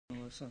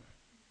Melissa.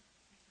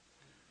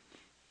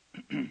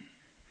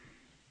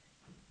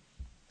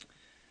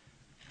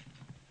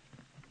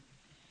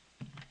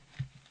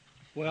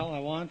 Well, I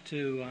want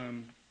to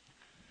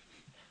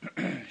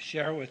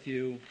share with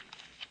you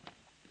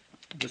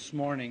this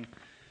morning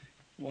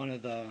one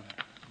of the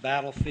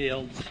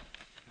battlefields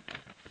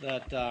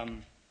that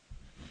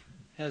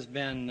has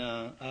been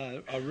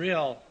a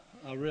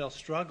real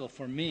struggle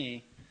for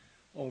me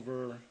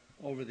over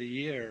the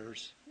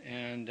years,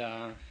 and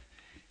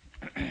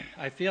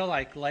I feel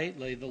like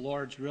lately the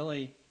Lord's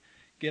really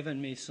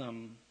given me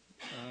some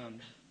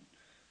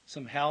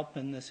help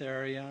in this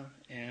area,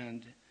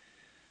 and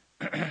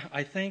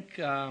I think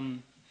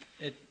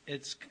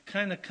it's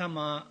kind of come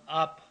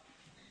up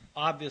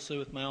obviously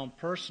with my own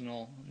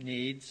personal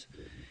needs,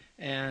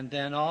 and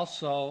then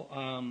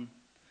also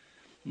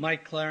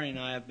Mike Clary and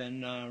I have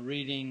been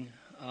reading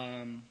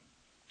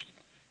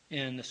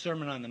in the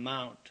Sermon on the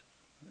Mount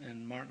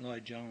and Martin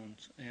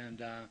Lloyd-Jones,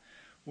 and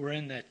we're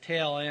in the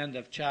tail end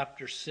of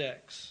chapter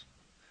 6,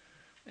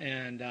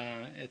 and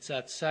it's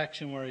that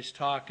section where he's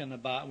talking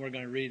about, we're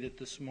going to read it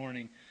this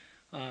morning,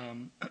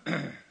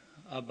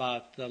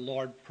 about the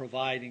Lord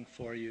providing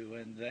for you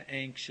and the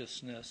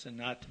anxiousness and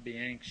not to be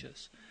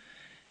anxious.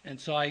 And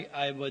so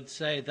I would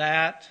say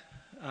that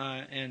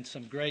and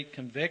some great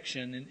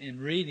conviction in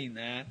reading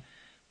that,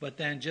 but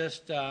then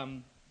just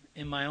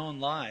in my own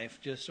life,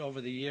 just over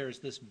the years,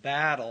 this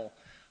battle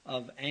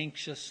of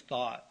anxious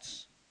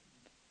thoughts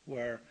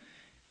where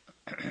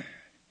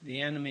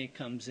the enemy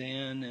comes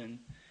in and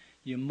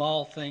you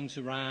mull things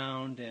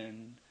around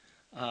and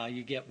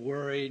you get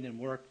worried and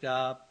worked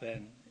up,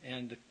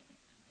 and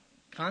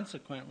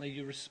consequently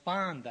you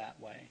respond that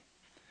way.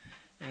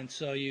 And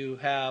so you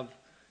have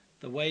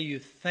the way you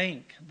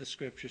think, the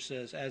scripture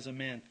says, as a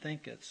man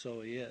thinketh,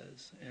 so he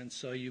is. And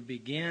so you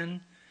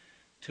begin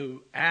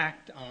to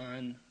act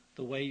on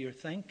the way you're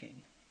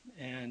thinking.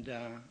 And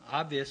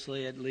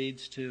obviously it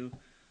leads to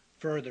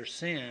further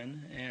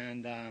sin.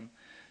 And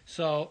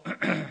so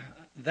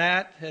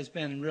that has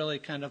been really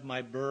kind of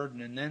my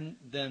burden. And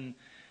then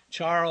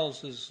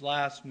Charles's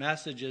last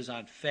messages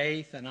on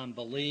faith and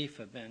unbelief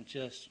have been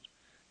just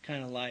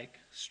kind of like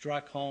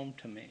struck home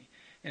to me,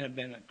 and have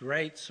been a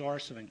great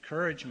source of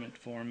encouragement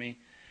for me.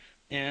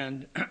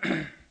 And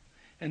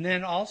and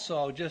then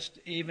also just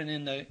even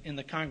in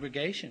the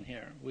congregation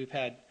here, we've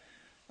had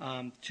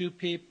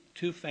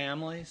two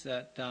families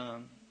that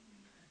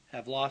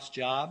have lost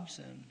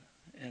jobs,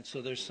 and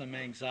so there's some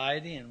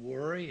anxiety and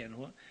worry, and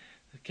what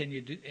can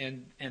you do?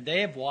 And they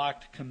have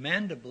walked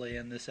commendably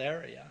in this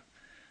area.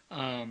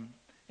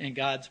 And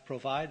God's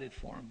provided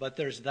for them. But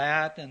there's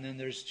that, and then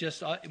there's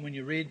just, when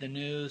you read the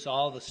news,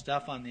 all the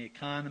stuff on the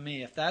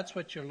economy, if that's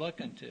what you're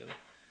looking to,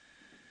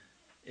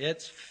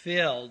 it's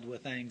filled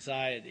with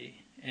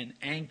anxiety and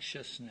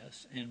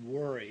anxiousness and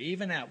worry.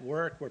 Even at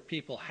work, where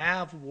people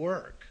have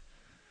work,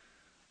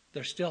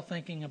 they're still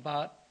thinking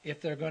about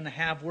if they're going to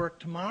have work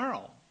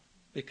tomorrow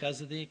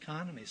because of the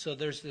economy. So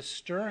there's this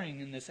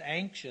stirring and this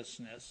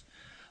anxiousness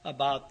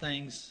about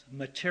things,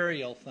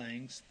 material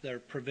things, their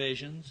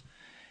provisions.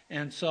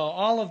 And so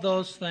all of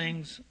those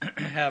things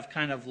have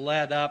kind of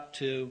led up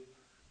to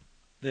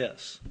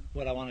this,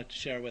 what I wanted to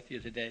share with you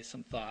today,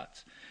 some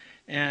thoughts.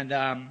 And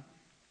Martin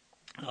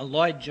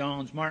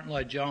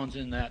Lloyd-Jones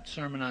in that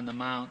Sermon on the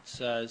Mount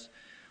says,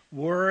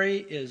 worry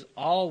is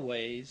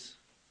always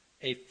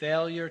a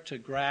failure to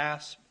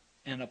grasp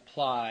and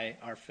apply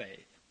our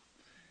faith.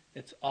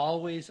 It's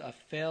always a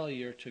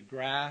failure to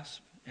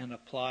grasp and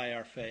apply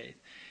our faith.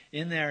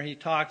 In there he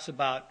talks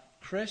about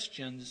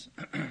Christians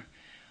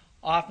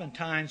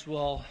oftentimes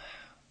will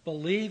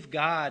believe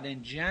God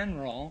in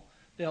general.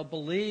 They'll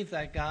believe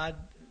that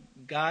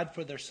God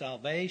for their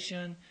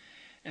salvation,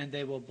 and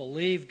they will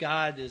believe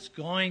God is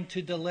going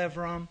to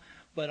deliver them.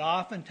 But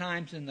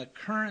oftentimes in the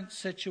current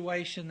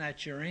situation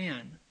that you're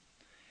in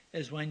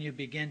is when you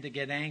begin to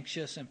get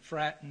anxious and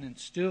fretting and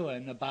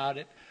stewing about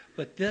it.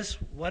 But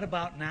what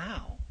about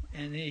now?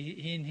 And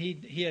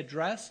he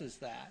addresses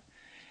that.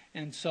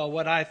 And so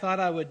what I thought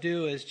I would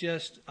do is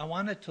I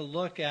wanted to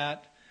look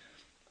at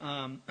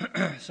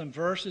some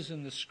verses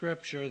in the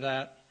scripture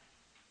that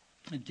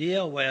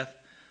deal with,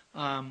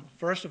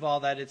 first of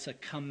all, that it's a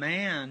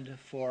command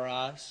for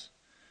us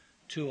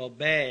to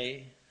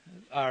obey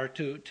or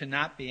to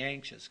not be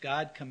anxious.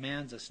 God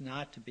commands us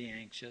not to be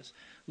anxious.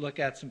 Look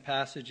at some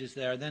passages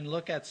there. Then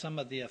look at some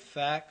of the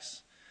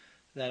effects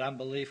that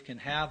unbelief can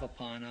have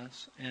upon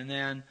us. And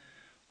then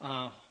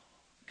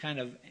kind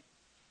of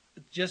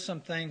just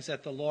some things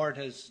that the Lord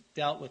has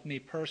dealt with me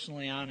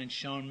personally on and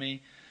shown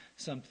me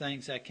some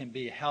things that can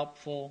be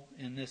helpful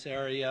in this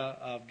area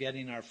of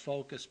getting our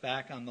focus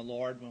back on the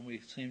Lord when we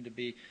seem to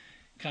be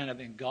kind of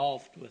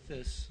engulfed with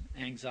this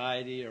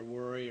anxiety or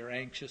worry or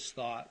anxious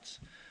thoughts.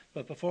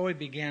 But before we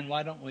begin,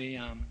 why don't we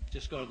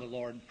just go to the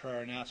Lord in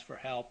prayer and ask for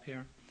help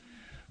here?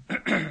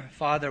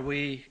 Father,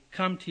 we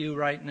come to you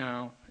right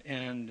now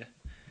and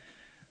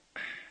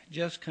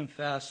just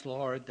confess,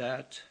 Lord,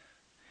 that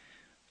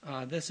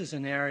this is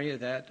an area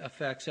that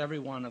affects every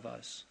one of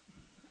us.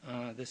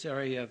 This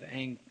area of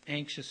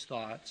anxious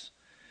thoughts.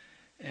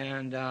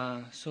 And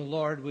so,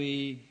 Lord,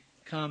 we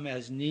come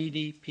as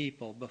needy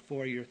people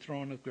before your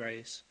throne of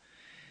grace,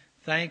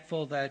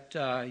 thankful that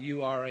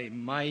you are a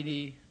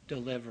mighty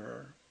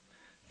deliverer.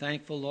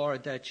 Thankful,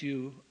 Lord, that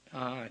you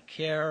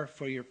care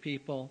for your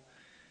people,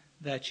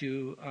 that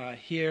you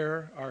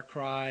hear our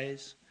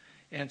cries.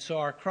 And so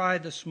our cry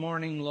this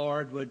morning,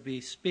 Lord, would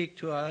be speak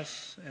to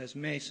us, as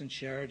Mason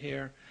shared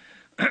here.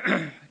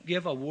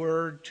 Give a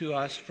word to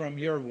us from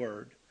your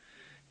word.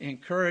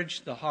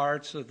 Encourage the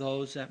hearts of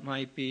those that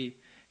might be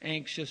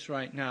anxious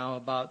right now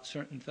about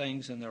certain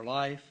things in their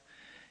life.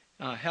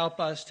 Help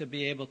us to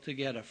be able to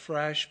get a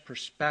fresh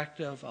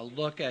perspective, a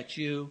look at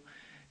you,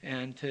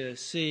 and to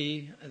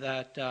see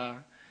that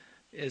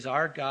is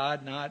our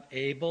God not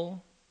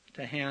able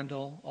to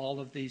handle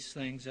all of these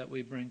things that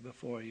we bring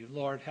before you.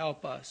 Lord,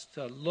 help us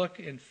to look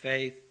in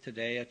faith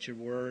today at your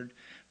word.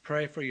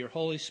 Pray for your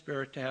Holy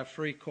Spirit to have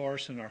free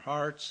course in our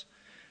hearts.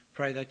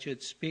 Pray that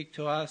you'd speak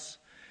to us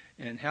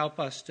and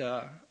help us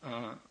to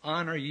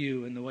honor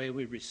you in the way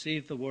we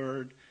receive the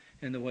word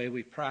and the way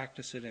we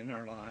practice it in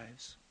our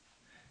lives.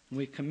 And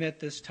we commit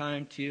this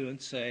time to you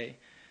and say,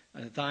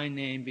 thy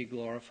name be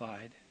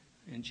glorified.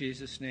 In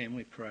Jesus' name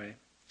we pray.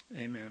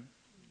 Amen.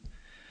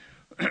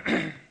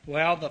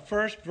 Well, the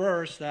first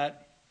verse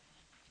that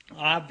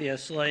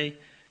obviously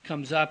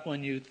comes up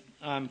when you,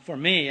 for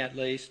me at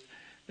least,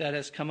 that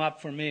has come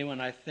up for me when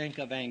I think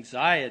of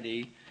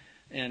anxiety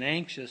and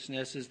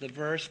anxiousness is the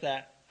verse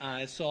that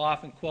is so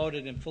often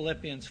quoted in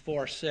Philippians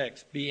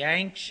 4:6. Be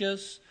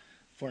anxious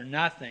for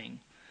nothing,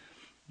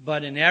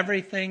 but in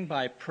everything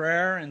by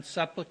prayer and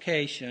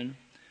supplication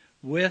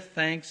with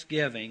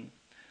thanksgiving,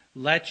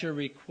 let your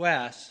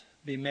requests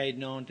be made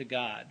known to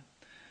God.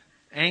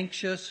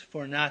 Anxious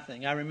for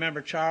nothing. I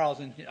remember Charles,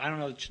 and I don't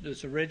know if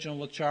it's original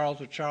with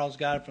Charles or Charles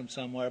got it from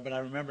somewhere, but I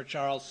remember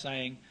Charles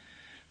saying,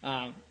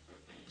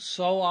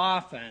 so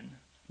often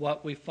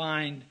what we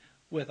find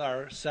with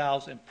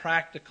ourselves in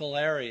practical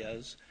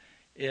areas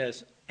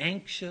is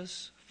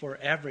anxious for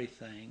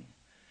everything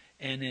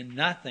and in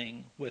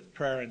nothing with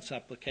prayer and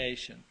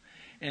supplication.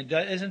 And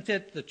isn't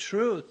it the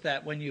truth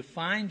that when you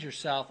find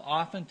yourself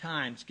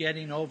oftentimes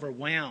getting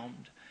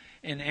overwhelmed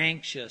and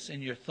anxious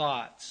in your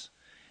thoughts,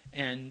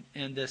 and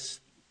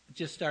this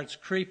just starts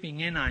creeping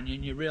in on you,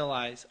 and you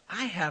realize,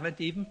 I haven't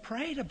even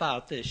prayed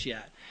about this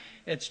yet.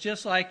 It's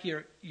just like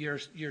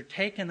you're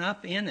taken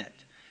up in it.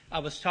 I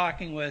was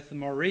talking with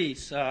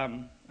Maurice,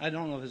 I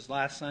don't know if it was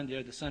last Sunday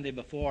or the Sunday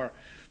before,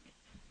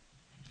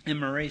 and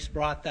Maurice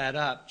brought that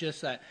up,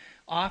 just that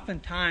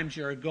oftentimes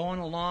you're going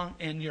along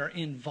and you're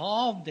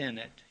involved in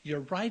it.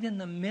 You're right in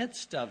the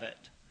midst of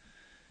it.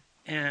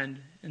 And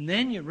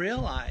then you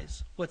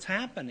realize what's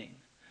happening.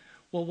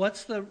 Well,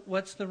 what's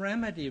the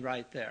remedy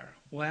right there?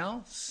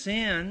 Well,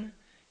 sin,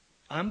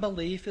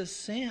 unbelief is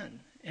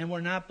sin. And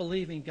we're not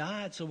believing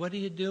God. So what do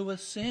you do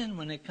with sin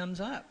when it comes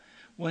up?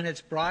 When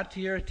it's brought to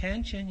your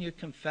attention, you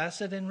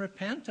confess it and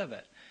repent of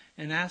it.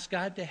 And ask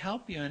God to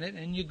help you in it,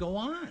 and you go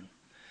on.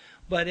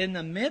 But in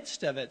the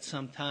midst of it,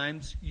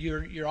 sometimes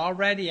you're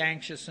already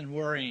anxious and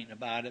worrying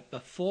about it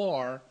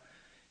before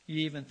you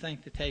even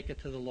think to take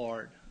it to the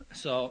Lord.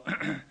 So,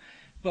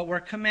 but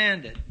we're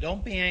commanded,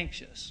 don't be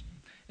anxious.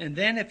 And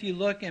then if you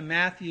look in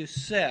Matthew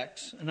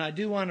 6, and I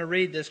do want to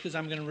read this because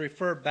I'm going to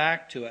refer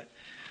back to it.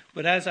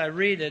 But as I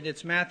read it,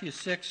 it's Matthew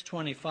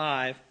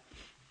 6:25.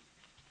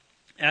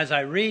 As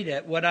I read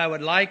it, what I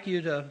would like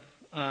you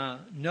to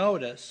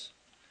notice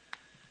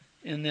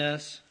in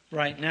this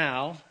right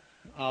now,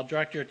 I'll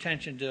direct your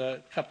attention to a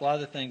couple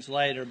other things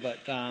later, but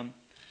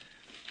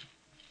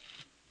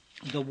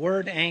the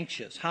word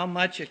anxious, how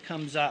much it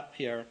comes up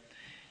here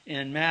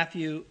in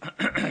Matthew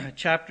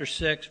chapter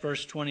 6,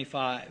 verse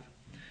 25.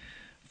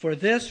 For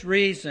this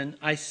reason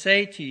I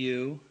say to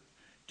you,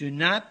 do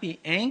not be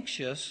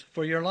anxious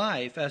for your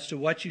life as to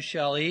what you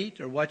shall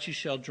eat or what you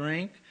shall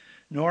drink,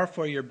 nor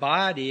for your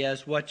body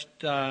as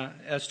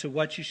to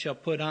what you shall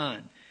put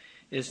on.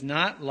 Is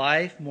not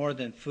life more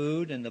than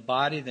food, and the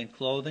body than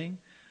clothing?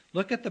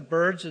 Look at the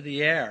birds of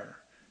the air,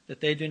 that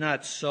they do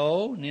not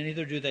sow,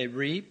 neither do they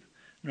reap,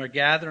 nor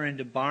gather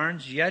into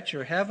barns, yet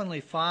your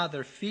heavenly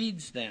Father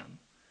feeds them.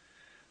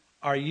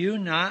 Are you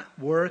not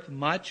worth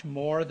much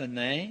more than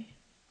they?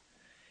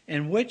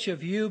 And which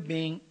of you,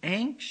 being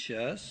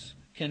anxious,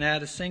 can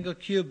add a single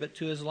cubit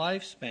to his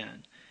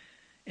lifespan?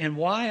 And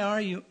why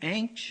are you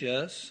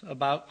anxious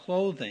about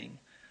clothing?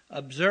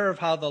 Observe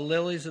how the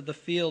lilies of the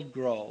field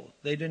grow.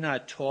 They do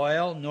not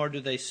toil, nor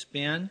do they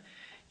spin.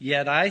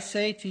 Yet I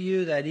say to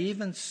you that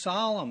even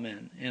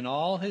Solomon in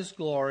all his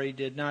glory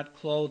did not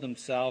clothe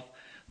himself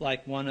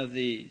like one of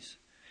these.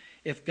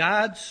 If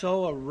God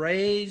so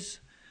arrays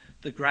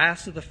the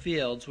grass of the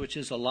fields, which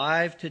is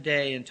alive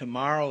today and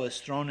tomorrow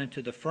is thrown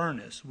into the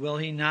furnace, will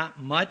he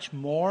not much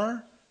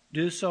more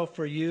do so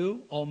for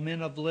you, O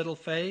men of little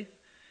faith?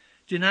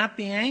 Do not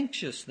be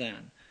anxious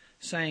then,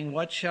 saying,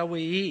 what shall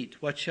we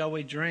eat? What shall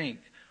we drink?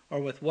 Or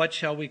with what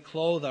shall we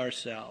clothe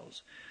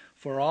ourselves?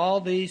 For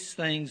all these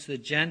things the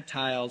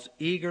Gentiles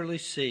eagerly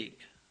seek.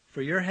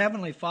 For your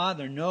heavenly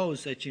Father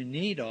knows that you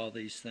need all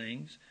these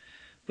things.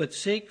 But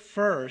seek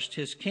first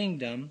his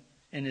kingdom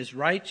and his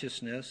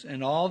righteousness,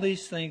 and all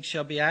these things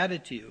shall be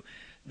added to you.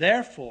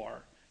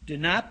 Therefore, do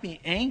not be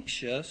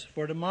anxious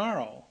for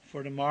tomorrow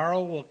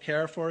will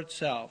care for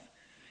itself.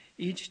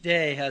 Each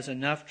day has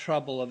enough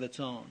trouble of its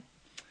own.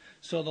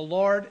 So the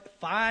Lord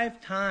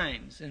 5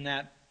 times in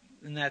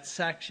that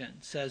section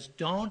says,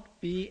 don't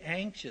be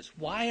anxious.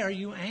 Why are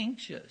you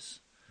anxious?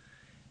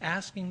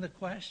 Asking the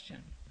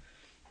question.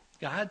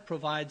 God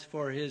provides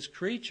for his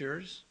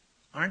creatures.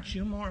 Aren't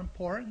you more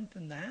important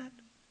than that?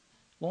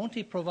 Won't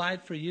he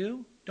provide for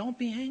you? Don't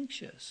be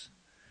anxious.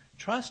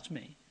 Trust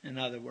me, in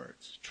other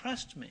words.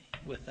 Trust me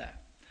with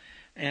that.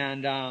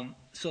 And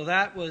so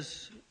that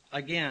was,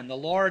 again, the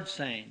Lord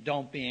saying,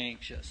 don't be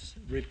anxious,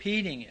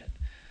 repeating it.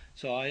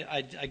 So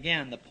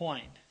again, the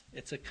point,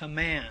 it's a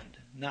command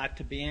not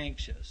to be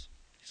anxious.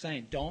 He's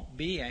saying, don't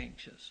be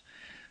anxious.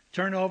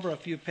 Turn over a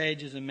few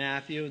pages in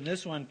Matthew, and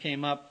this one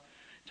came up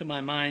to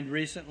my mind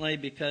recently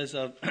because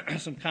of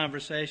some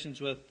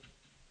conversations with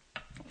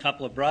a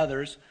couple of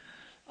brothers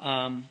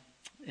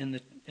in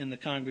the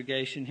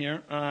congregation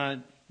here.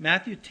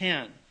 Matthew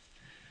 10,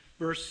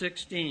 verse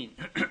 16.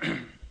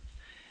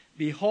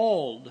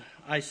 Behold,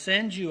 I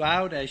send you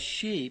out as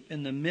sheep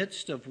in the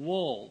midst of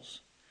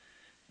wolves.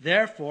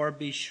 Therefore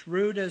be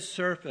shrewd as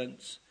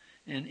serpents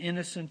and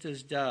innocent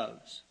as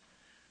doves.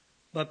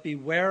 But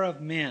beware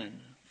of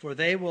men, for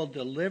they will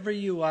deliver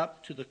you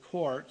up to the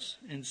courts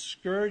and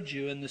scourge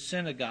you in the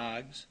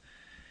synagogues,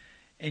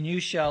 and you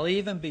shall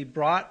even be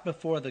brought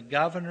before the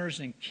governors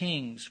and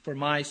kings for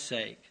my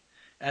sake,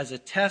 as a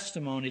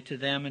testimony to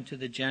them and to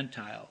the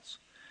Gentiles.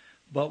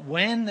 But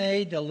when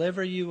they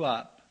deliver you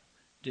up,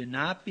 do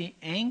not be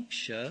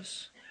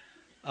anxious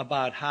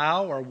about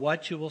how or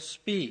what you will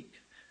speak,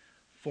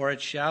 for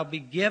it shall be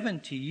given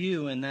to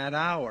you in that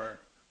hour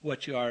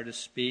what you are to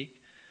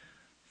speak.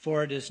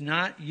 For it is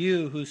not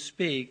you who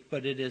speak,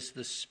 but it is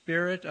the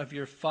Spirit of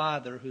your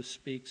Father who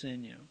speaks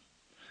in you.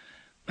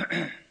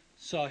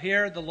 So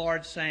here the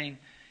Lord's saying,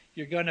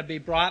 you're going to be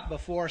brought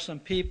before some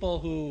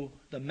people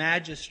the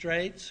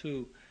magistrates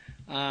who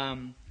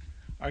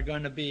are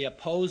going to be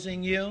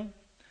opposing you.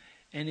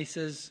 And he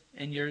says,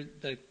 and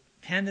the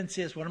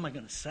tendency is, what am I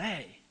going to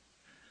say?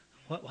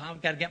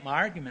 I've got to get my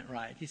argument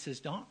right. He says,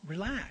 don't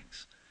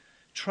relax.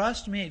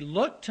 Trust me.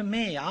 Look to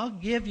me. I'll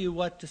give you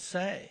what to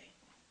say.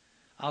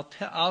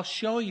 I'll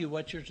show you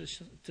what you're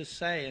to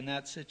say in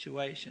that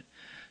situation.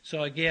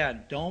 So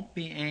again, don't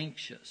be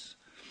anxious.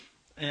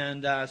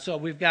 And so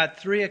we've got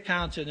 3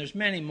 accounts, and there's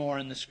many more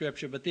in the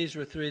Scripture, but these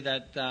were 3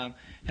 that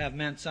have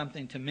meant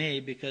something to me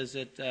because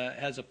it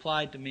has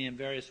applied to me in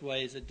various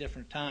ways at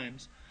different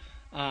times.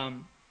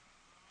 And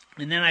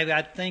then I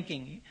got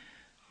thinking,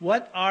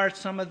 what are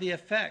some of the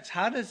effects?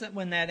 How does it,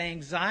 when that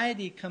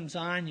anxiety comes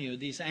on you,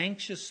 these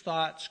anxious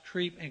thoughts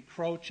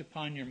encroach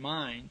upon your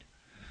mind,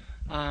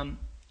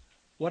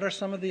 what are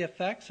some of the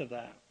effects of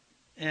that?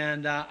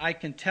 And I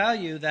can tell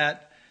you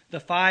that the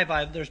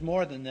 5, there's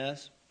more than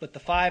this, but the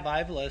 5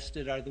 I've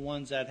listed are the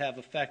ones that have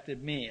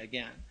affected me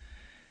again.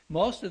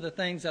 Most of the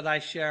things that I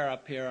share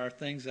up here are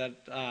things that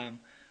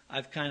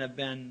I've kind of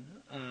been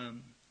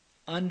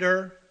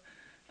under,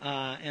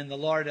 and the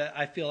Lord,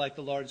 I feel like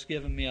the Lord's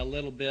given me a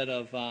little bit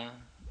of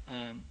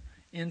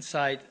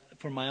insight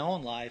for my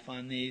own life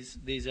on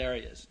these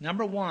areas.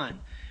 Number one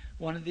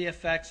of the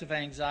effects of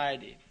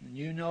anxiety, and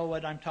you know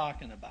what I'm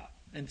talking about.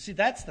 And see,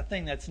 that's the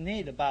thing that's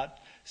neat about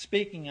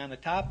speaking on a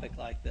topic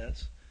like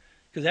this,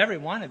 because every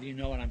one of you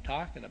know what I'm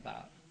talking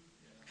about,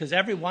 because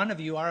every one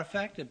of you are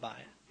affected by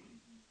it.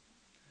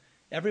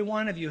 Every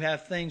one of you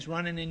have things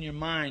running in your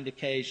mind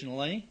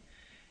occasionally,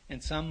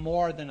 and some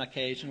more than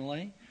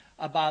occasionally,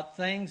 about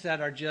things that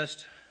are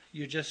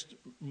you're just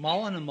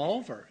mulling them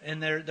over,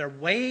 and they're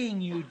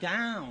weighing you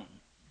down.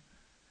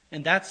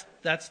 And that's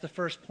the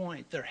first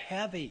point. They're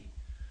heavy.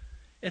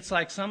 It's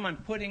like someone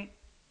putting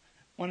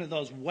one of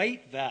those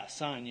weight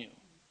vests on you,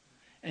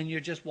 and you're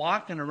just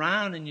walking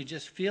around and you're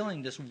just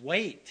feeling this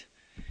weight.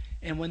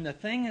 And when the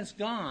thing is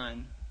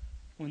gone,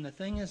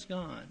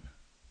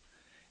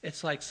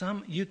 it's like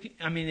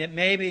it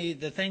maybe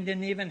the thing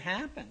didn't even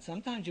happen.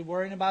 Sometimes you're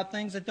worrying about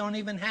things that don't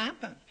even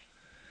happen.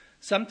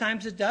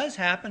 Sometimes it does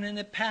happen and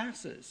it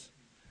passes.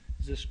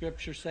 Does the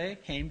Scripture say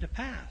it came to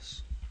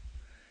pass?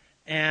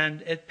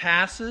 And it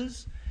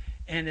passes,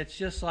 and it's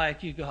just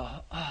like you go,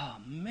 oh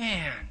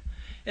man.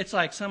 It's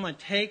like someone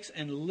takes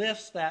and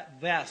lifts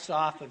that vest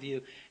off of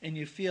you, and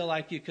you feel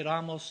like you could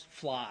almost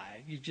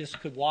fly. You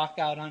just could walk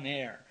out on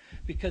air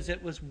because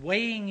it was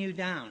weighing you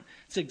down.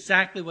 It's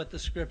exactly what the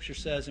Scripture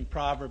says in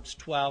Proverbs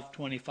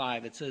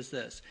 12:25. It says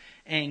this: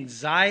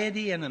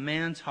 anxiety in a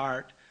man's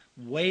heart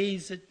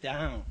weighs it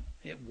down.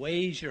 It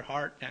weighs your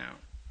heart down.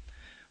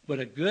 But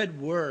a good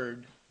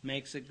word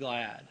makes it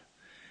glad.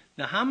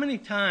 Now, how many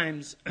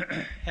times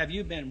have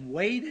you been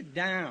weighted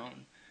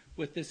down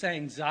with this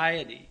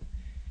anxiety?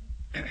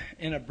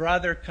 And a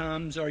brother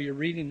comes, or you're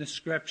reading the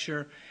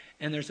Scripture,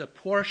 and there's a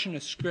portion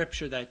of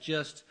Scripture that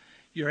just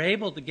you're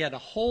able to get a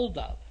hold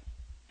of.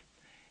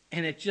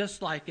 And it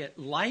just like it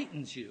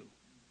lightens you.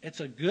 It's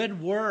a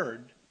good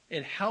word.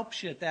 It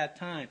helps you at that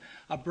time.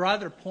 A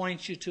brother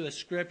points you to a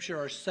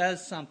scripture or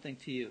says something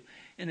to you,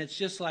 and it's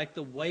just like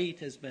the weight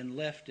has been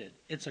lifted.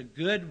 It's a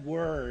good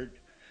word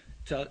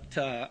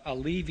to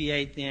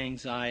alleviate the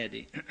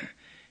anxiety.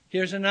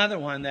 Here's another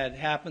one that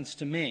happens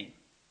to me.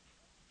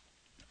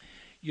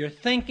 You're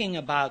thinking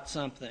about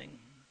something.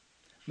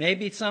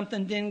 Maybe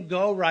something didn't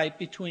go right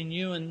between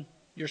you and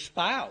your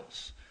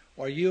spouse,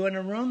 or you and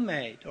a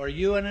roommate, or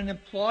you and an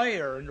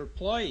employer, an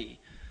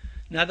employee,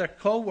 another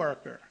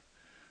coworker.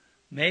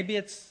 Maybe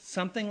it's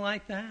something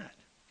like that.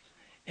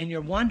 And you're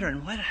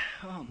wondering,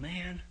 oh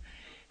man,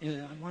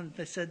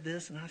 they said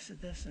this and I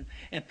said this.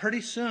 And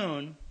pretty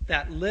soon,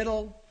 that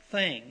little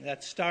thing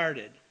that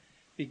started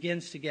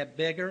begins to get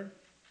bigger,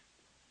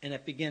 and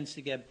it begins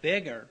to get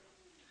bigger,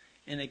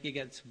 and it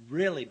gets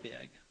really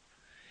big.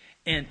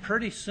 And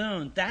pretty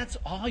soon, that's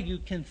all you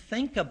can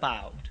think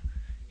about.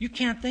 You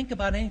can't think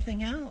about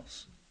anything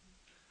else.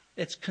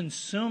 It's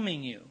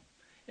consuming you.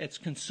 It's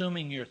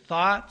consuming your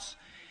thoughts.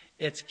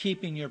 It's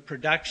keeping your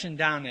production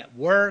down at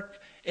work.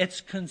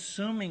 It's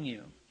consuming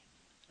you.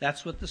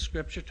 That's what the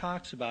scripture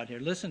talks about here.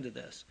 Listen to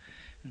this.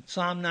 In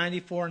Psalm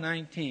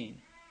 94:19.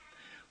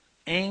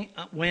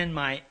 When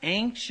my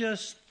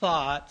anxious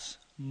thoughts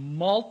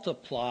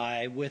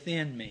multiply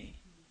within me,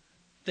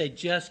 they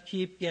just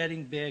keep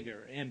getting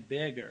bigger and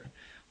bigger.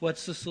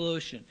 What's the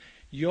solution?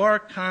 Your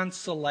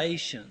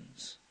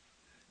consolations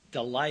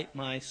delight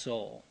my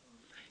soul.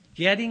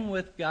 Getting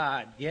with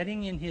God,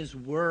 getting in His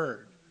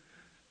Word,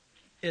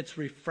 it's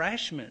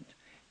refreshment.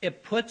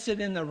 It puts it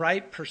in the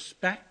right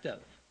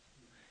perspective.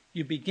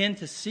 You begin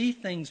to see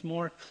things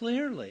more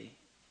clearly.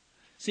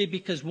 See,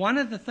 because one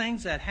of the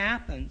things that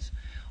happens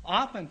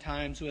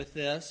oftentimes with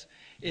this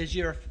is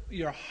your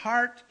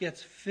heart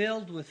gets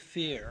filled with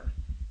fear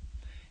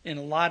in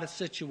a lot of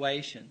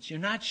situations. You're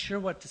not sure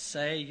what to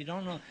say. You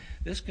don't know,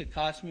 this could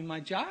cost me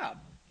my job.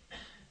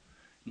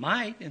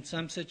 Might, in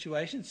some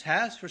situations,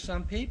 has for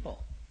some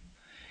people.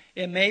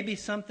 It may be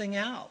something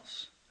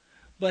else.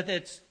 But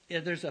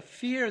there's a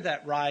fear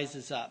that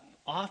rises up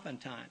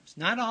oftentimes.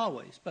 Not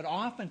always, but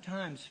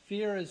oftentimes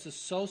fear is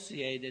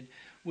associated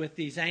with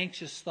these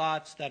anxious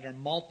thoughts that are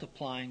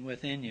multiplying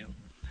within you.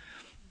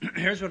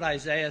 Here's what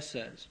Isaiah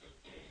says.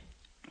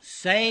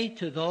 Say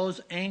to those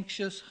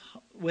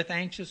with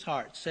anxious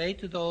heart, say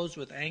to those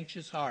with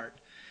anxious heart,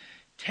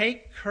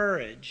 take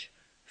courage,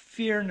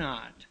 fear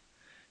not.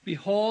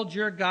 Behold,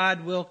 your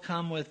God will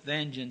come with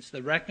vengeance.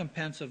 The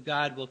recompense of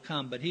God will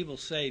come, but He will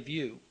save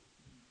you.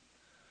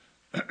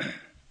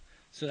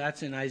 So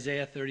that's in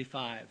Isaiah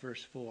 35,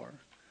 verse 4.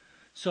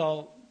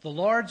 So the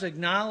Lord's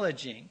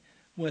acknowledging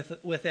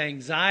with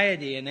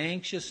anxiety and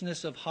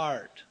anxiousness of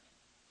heart,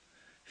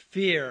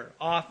 fear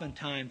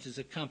oftentimes is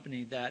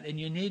accompanied that. And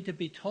you need to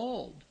be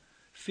told,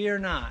 fear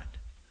not,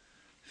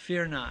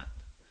 fear not.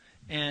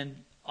 And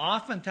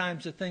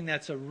oftentimes the thing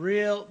that's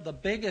the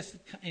biggest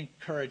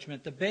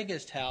encouragement, the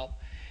biggest help,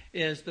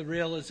 is the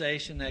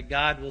realization that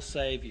God will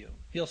save you.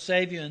 He'll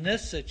save you in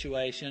this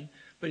situation,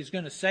 but He's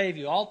going to save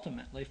you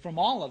ultimately from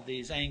all of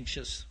these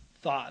anxious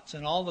thoughts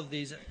and all of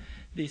these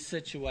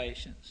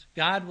situations.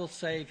 God will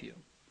save you.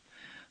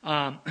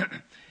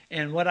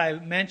 And what I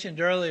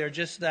mentioned earlier,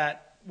 just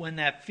that when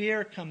that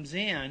fear comes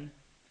in,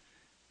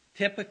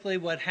 typically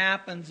what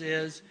happens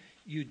is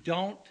you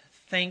don't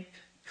think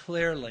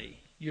clearly.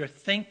 Your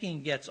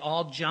thinking gets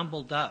all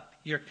jumbled up.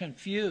 You're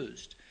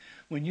confused.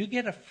 When you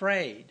get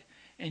afraid,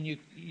 and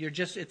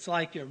it's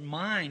like your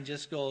mind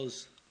just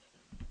goes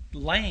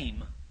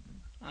lame.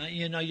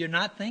 You're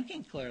not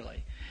thinking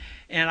clearly.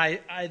 And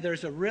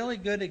there's a really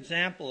good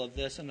example of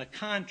this in the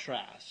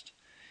contrast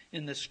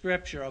in the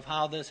scripture of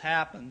how this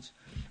happens,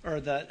 or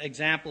the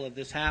example of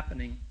this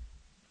happening.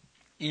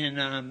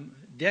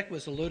 Dick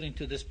was alluding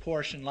to this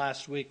portion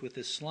last week with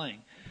his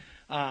sling.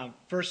 1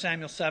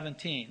 Samuel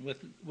 17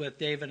 with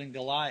David and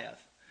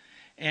Goliath.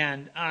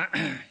 And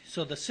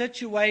so the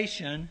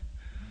situation,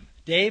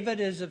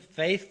 David is a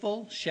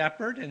faithful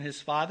shepherd, and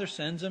his father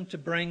sends him to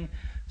bring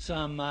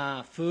some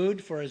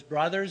food for his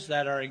brothers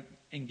that are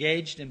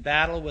engaged in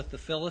battle with the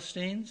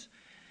Philistines.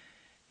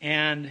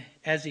 And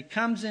as he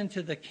comes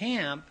into the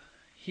camp,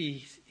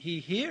 he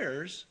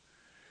hears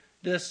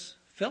this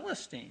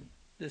Philistine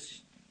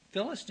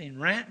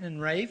ranting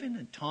and raving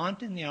and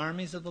taunting the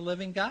armies of the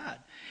living God.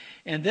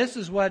 And this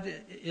is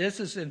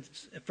in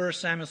 1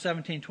 Samuel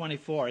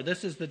 17:24.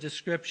 This is the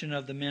description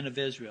of the men of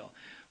Israel.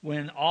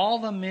 When all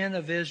the men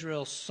of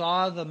Israel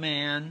saw the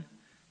man,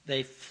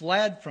 they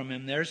fled from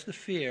him. There's the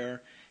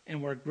fear.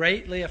 And were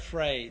greatly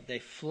afraid. They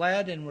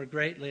fled and were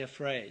greatly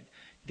afraid.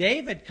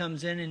 David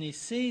comes in and he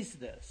sees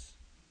this.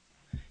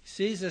 He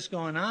sees this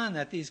going on,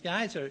 that these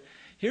guys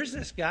here's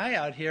this guy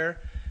out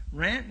here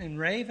ranting and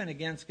raving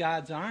against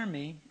God's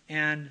army,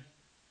 and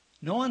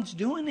no one's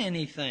doing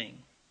anything.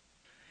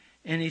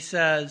 And he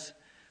says,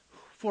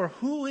 for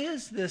who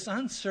is this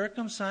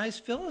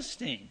uncircumcised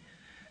Philistine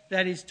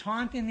that he's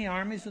taunting the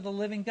armies of the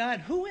living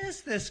God? Who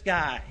is this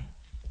guy?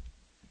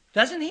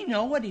 Doesn't he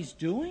know what he's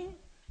doing?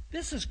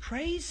 This is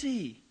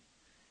crazy.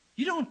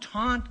 You don't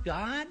taunt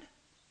God.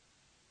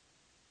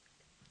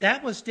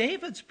 That was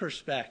David's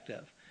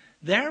perspective.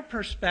 Their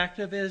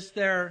perspective is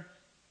they're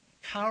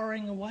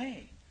cowering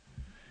away.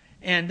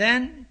 And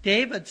then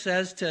David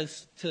says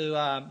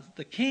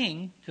to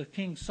King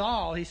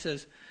Saul, he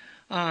says,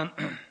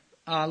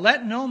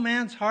 let no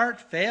man's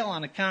heart fail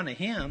on account of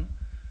him.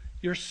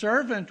 Your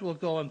servant will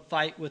go and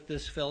fight with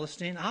this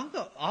Philistine.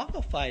 I'll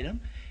go fight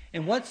him.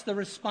 And what's the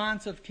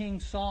response of King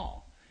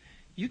Saul?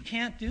 You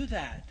can't do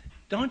that.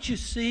 Don't you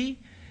see?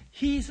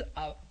 He's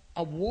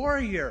a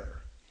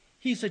warrior.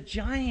 He's a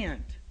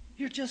giant.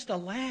 You're just a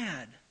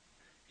lad.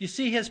 You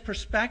see his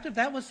perspective?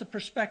 That was the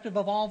perspective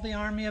of all the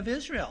army of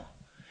Israel.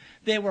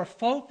 They were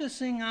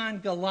focusing on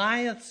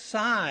Goliath's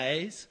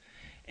size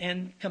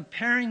and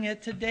comparing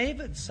it to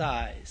David's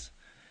size.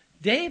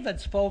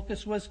 David's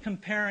focus was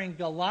comparing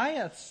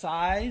Goliath's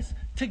size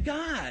to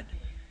God.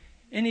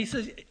 And he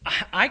says,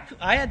 I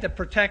had to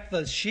protect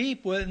the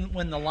sheep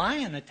when the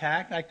lion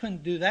attacked. I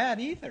couldn't do that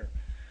either.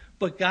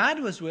 But God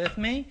was with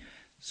me,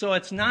 so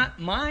it's not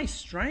my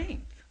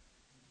strength.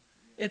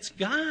 It's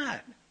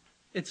God.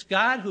 It's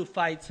God who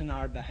fights in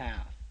our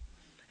behalf.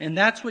 And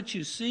that's what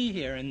you see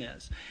here in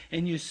this.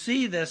 And you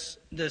see this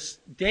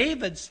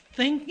David's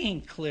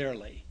thinking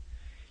clearly.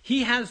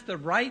 He has the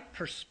right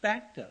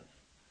perspective.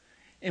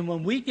 And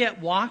when we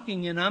get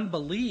walking in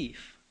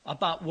unbelief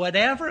about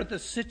whatever the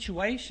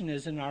situation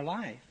is in our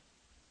life,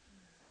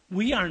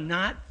 we are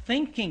not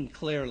thinking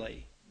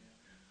clearly.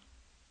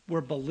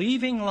 We're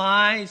believing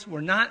lies.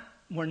 We're not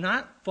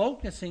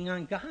focusing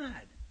on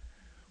God.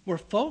 We're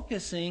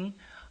focusing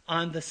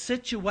on the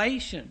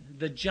situation,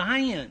 the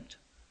giant,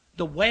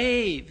 the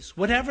waves,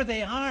 whatever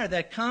they are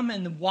that come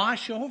and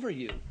wash over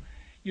you.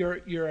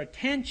 Your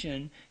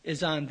attention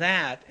is on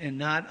that and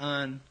not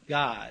on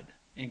God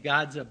and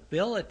God's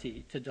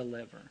ability to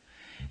deliver.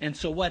 And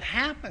so what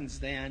happens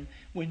then,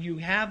 when you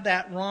have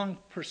that wrong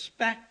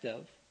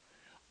perspective,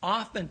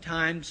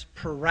 oftentimes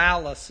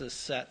paralysis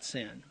sets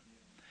in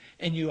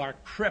and you are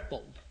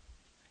crippled.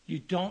 You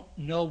don't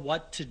know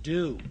what to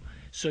do,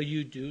 so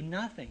you do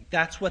nothing.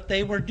 That's what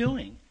they were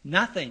doing,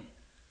 nothing.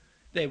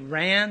 They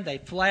ran, they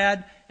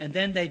fled, and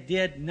then they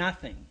did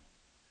nothing.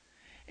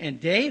 And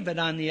David,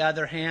 on the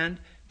other hand,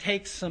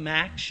 takes some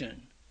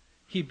action.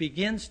 He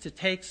begins to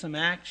take some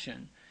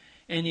action.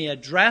 And he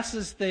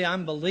addresses the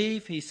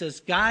unbelief. He says,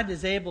 God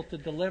is able to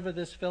deliver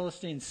this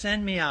Philistine.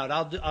 Send me out.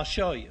 I'll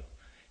show you.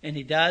 And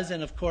he does,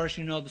 and of course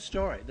you know the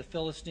story. The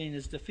Philistine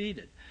is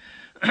defeated.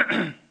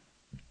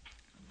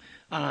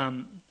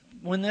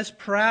 When this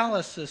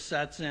paralysis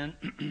sets in,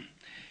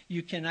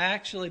 you can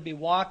actually be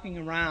walking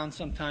around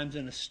sometimes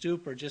in a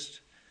stupor,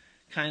 just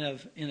kind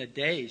of in a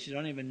daze. You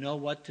don't even know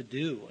what to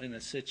do in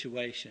a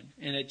situation.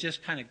 And it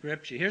just kind of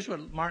grips you. Here's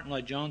what Martin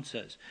Lloyd-Jones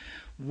says.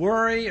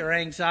 Worry or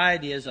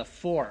anxiety is a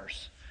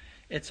force.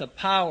 It's a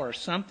power,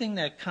 something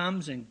that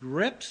comes and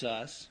grips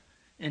us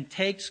and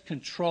takes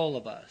control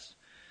of us.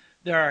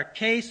 There are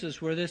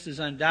cases where this is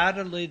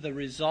undoubtedly the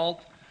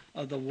result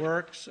of the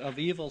works of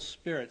evil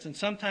spirits. And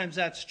sometimes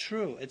that's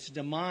true. It's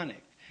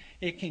demonic.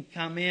 It can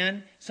come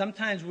in.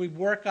 Sometimes we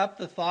work up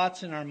the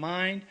thoughts in our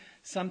mind.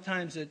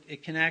 Sometimes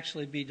it can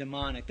actually be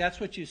demonic. That's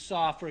what you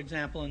saw, for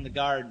example, in the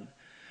garden,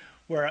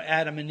 where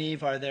Adam and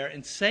Eve are there.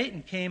 And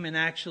Satan came and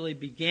actually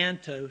began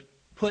to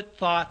put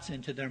thoughts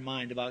into their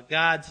mind about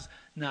God's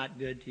not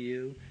good to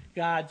you.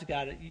 God's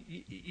got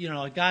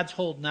it, God's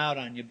holding out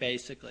on you,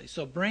 basically.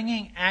 So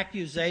bringing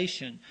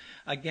accusation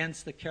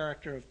against the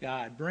character of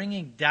God,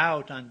 bringing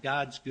doubt on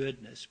God's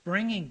goodness,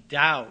 bringing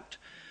doubt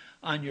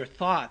on your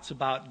thoughts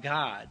about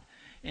God.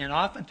 And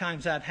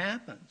oftentimes that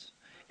happens.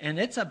 And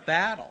it's a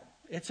battle.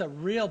 It's a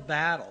real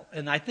battle.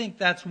 And I think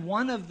that's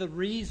one of the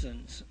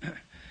reasons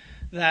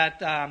that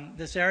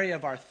this area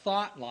of our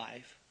thought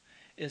life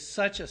is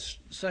such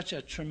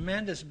a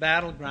tremendous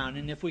battleground.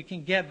 And if we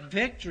can get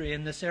victory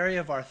in this area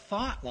of our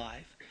thought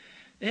life,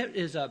 it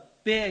is a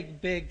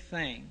big, big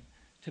thing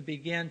to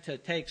begin to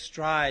take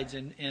strides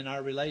in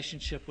our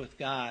relationship with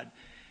God,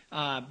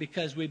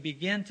 because we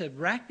begin to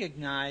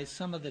recognize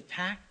some of the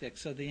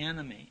tactics of the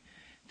enemy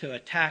to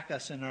attack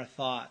us in our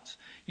thoughts.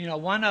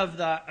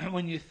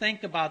 When you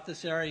think about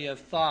this area of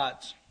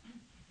thoughts,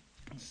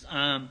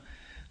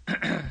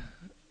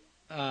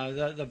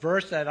 the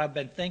verse that I've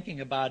been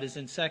thinking about is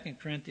in 2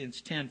 Corinthians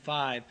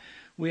 10:5.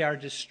 We are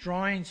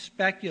destroying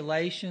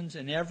speculations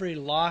and every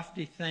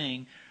lofty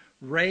thing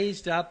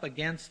raised up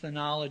against the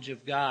knowledge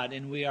of God,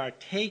 and we are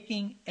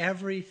taking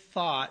every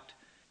thought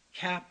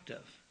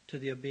captive to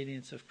the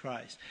obedience of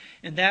Christ.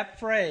 And that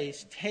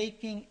phrase,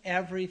 taking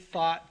every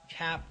thought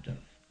captive,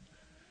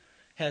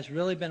 has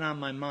really been on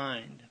my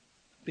mind,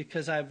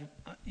 because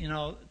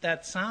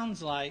that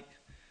sounds like,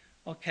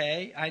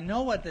 okay, I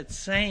know what it's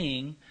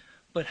saying,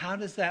 but how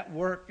does that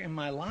work in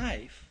my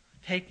life,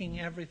 taking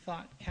every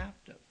thought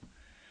captive?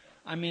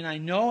 I mean, I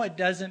know it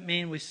doesn't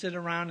mean we sit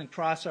around and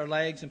cross our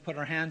legs and put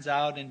our hands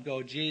out and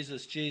go,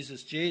 Jesus,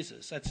 Jesus,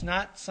 Jesus. That's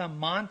not some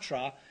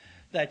mantra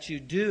that you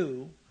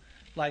do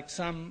like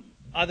some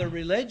other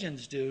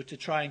religions do to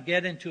try and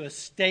get into a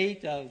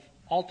state of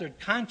altered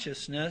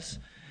consciousness.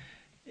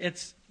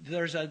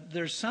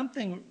 There's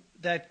something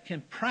that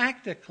can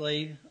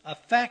practically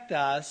affect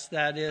us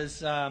that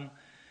is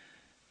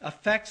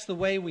affects the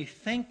way we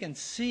think and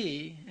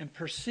see and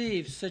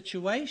perceive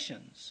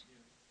situations.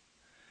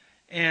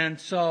 And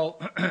so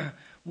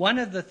one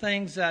of the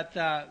things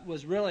that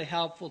was really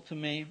helpful to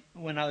me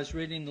when I was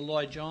reading the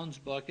Lloyd Jones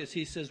book is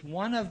he says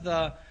one of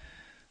the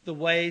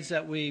ways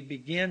that we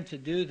begin to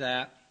do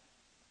that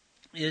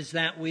is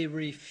that we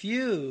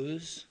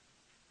refuse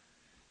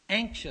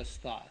anxious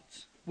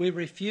thoughts. We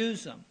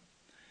refuse them.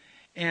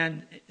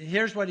 And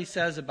here's what he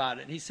says about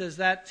it. He says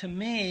that to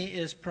me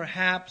is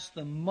perhaps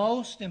the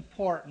most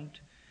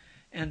important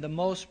and the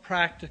most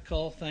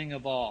practical thing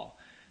of all.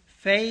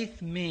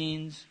 Faith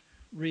means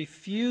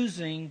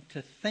refusing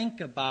to think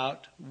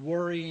about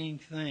worrying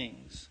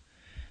things.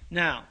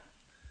 Now,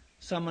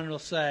 someone will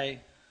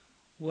say,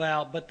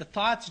 well, but the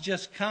thoughts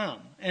just come,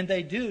 and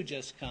they do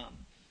just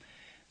come.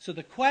 So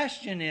the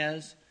question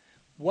is,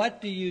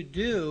 what do you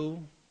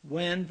do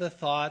when the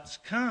thoughts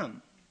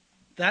come?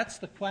 That's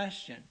the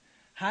question.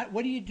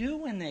 What do you do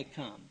when they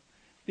come?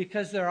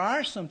 Because there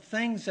are some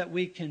things that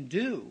we can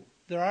do.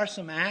 There are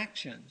some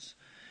actions,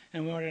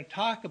 and we're going to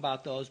talk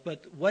about those.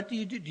 But what do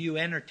you do? Do you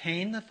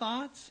entertain the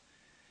thoughts?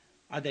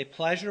 Are they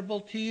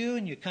pleasurable to you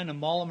and you kind of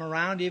mull them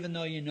around even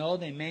though you know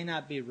they may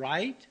not be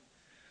right?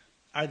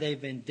 Are they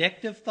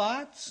vindictive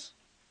thoughts?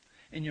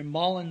 And you're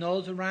mulling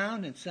those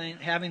around and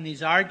having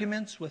these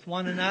arguments with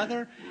one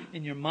another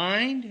in your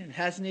mind. It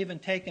hasn't even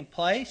taken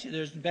place.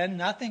 There's been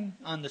nothing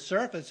on the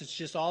surface. It's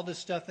just all this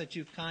stuff that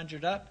you've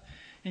conjured up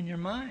in your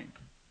mind.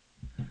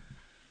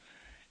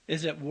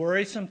 Is it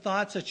worrisome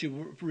thoughts that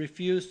you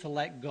refuse to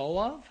let go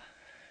of?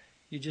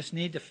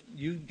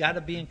 You've got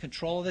to be in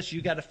control of this.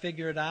 You've got to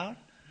figure it out.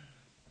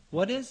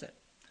 What is it?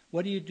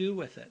 What do you do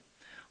with it?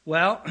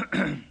 Well,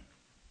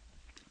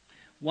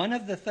 one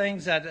of the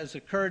things that has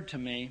occurred to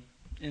me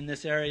in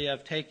this area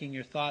of taking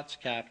your thoughts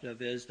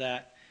captive is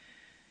that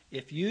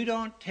if you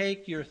don't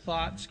take your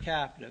thoughts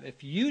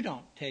captive,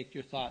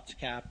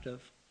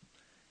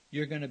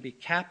 you're going to be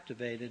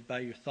captivated by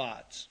your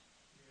thoughts.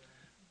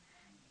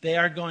 They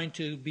are going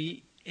to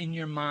be in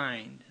your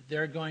mind.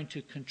 They're going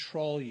to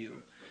control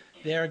you.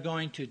 They're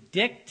going to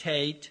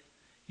dictate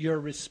your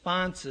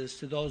responses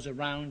to those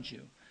around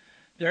you.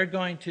 They're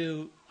going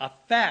to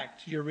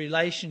affect your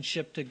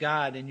relationship to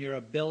God and your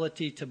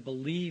ability to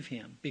believe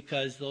Him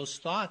because those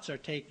thoughts are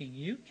taking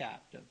you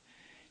captive.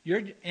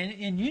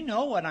 And you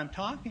know what I'm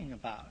talking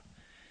about.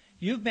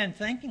 You've been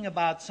thinking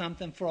about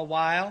something for a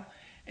while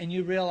and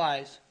you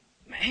realize,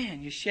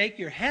 man, you shake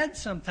your head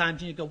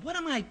sometimes and you go, what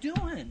am I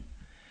doing?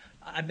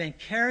 I've been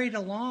carried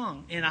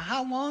along. And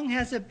how long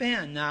has it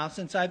been now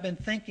since I've been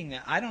thinking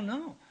that? I don't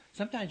know.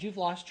 Sometimes you've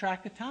lost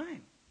track of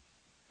time.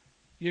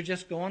 You're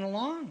just going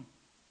along.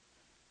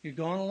 You're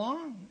going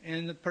along,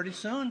 and pretty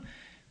soon,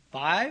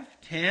 5,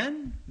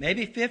 10,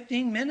 maybe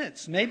 15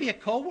 minutes, maybe a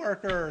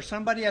coworker or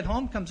somebody at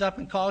home comes up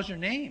and calls your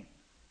name.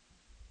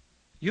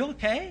 You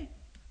okay?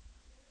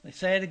 They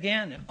say it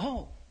again.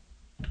 Oh,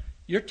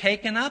 you're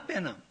taken up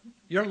in them.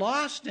 You're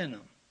lost in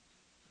them.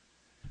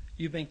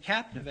 You've been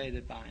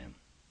captivated by them.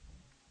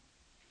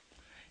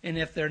 And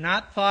if they're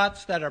not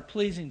thoughts that are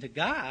pleasing to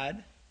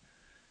God,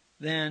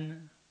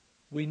 then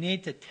we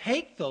need to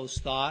take those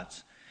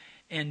thoughts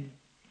and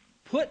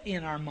put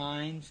in our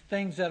minds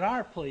things that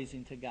are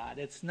pleasing to God.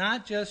 It's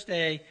not just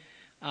a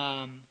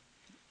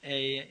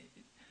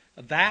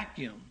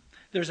vacuum.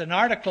 There's an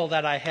article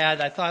that I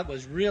had I thought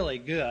was really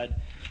good.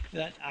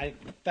 In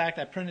fact,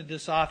 I printed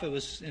this off. It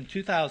was in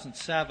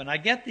 2007. I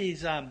get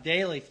these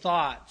daily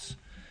thoughts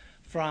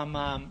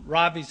from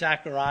Ravi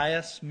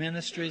Zacharias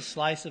Ministries,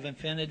 Slice of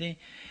Infinity.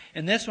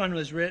 And this one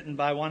was written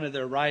by one of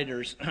their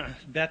writers,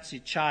 Betsy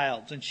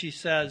Childs. And she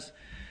says,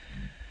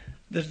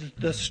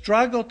 The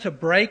struggle to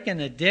break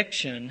an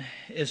addiction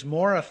is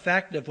more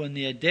effective when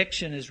the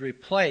addiction is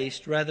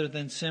replaced rather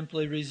than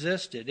simply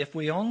resisted. If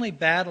we only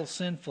battle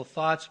sinful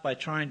thoughts by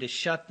trying to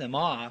shut them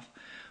off,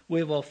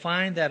 we will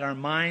find that our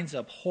minds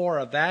abhor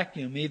a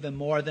vacuum even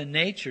more than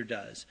nature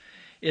does.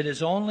 It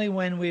is only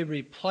when we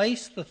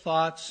replace the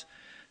thoughts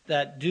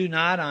that do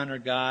not honor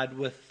God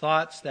with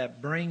thoughts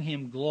that bring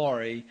Him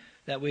glory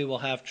that we will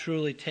have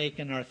truly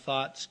taken our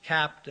thoughts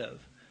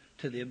captive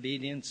to the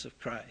obedience of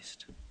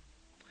Christ.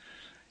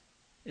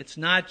 It's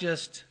not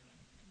just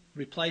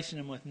replacing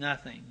them with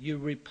nothing. You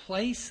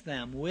replace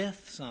them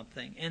with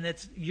something. And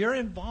you're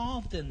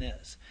involved in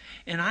this.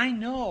 And I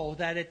know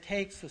that it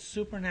takes the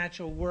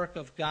supernatural work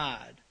of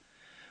God.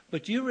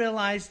 But you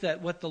realize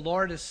that what the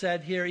Lord has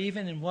said here,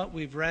 even in what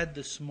we've read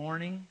this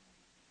morning,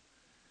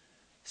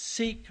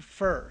 seek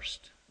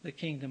first the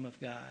kingdom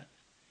of God.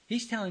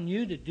 He's telling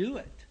you to do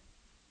it.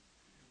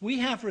 We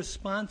have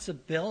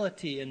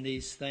responsibility in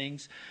these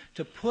things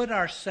to put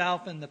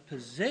ourselves in the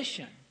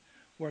position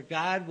where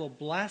God will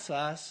bless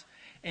us.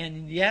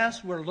 And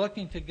yes, we're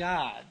looking to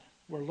God.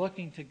 We're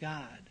looking to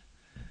God.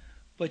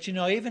 But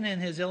even in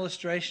his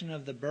illustration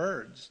of the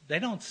birds, they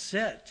don't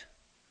sit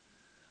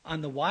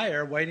on the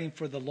wire waiting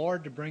for the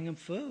Lord to bring them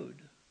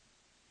food.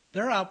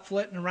 They're out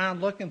flitting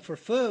around looking for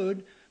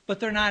food, but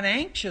they're not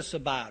anxious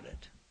about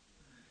it.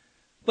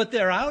 But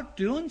they're out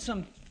doing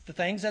some the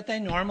things that they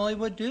normally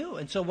would do.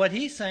 And so what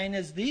he's saying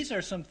is these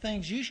are some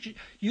things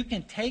you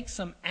can take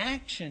some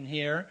action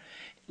here,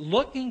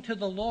 looking to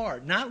the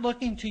Lord, not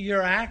looking to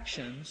your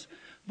actions,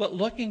 but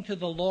looking to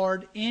the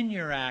Lord in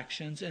your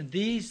actions. And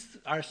these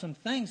are some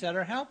things that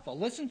are helpful.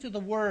 Listen to the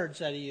words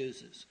that he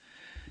uses.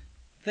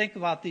 Think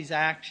about these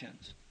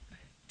actions.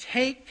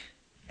 Take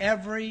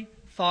every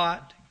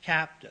thought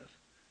captive.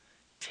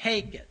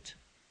 Take it.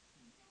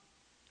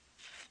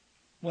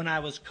 When I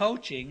was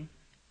coaching,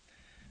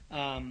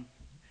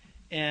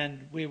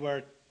 and we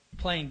were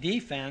playing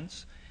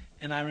defense,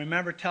 and I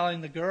remember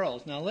telling the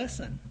girls, now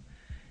listen,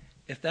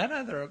 if that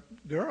other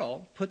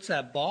girl puts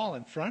that ball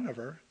in front of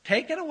her,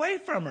 take it away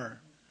from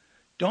her.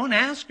 Don't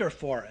ask her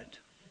for it.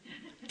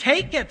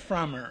 Take it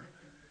from her.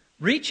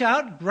 Reach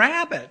out,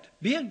 grab it.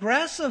 Be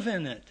aggressive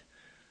in it.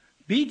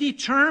 Be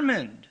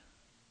determined.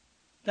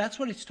 That's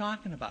what he's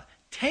talking about.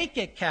 Take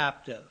it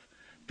captive.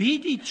 Be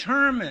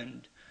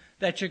determined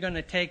that you're going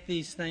to take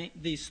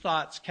these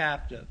thoughts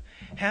captive.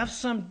 Have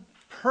some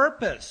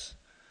purpose.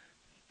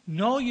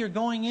 Know you're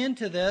going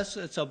into this.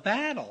 It's a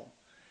battle.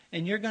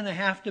 And you're going to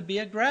have to be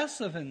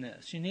aggressive in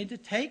this. You need to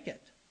take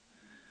it.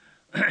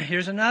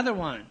 Here's another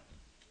one.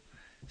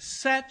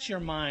 Set your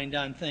mind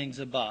on things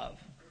above.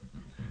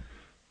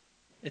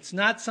 It's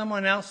not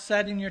someone else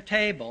setting your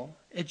table.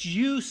 It's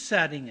you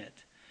setting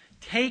it,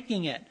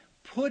 taking it,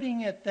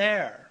 putting it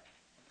there,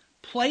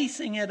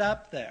 placing it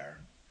up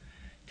there,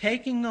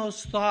 taking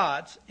those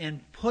thoughts and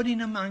putting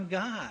them on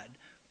God,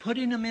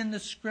 putting them in the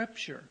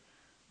Scripture,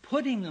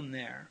 putting them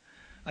there.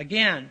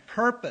 Again,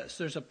 purpose.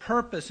 There's a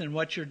purpose in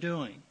what you're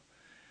doing.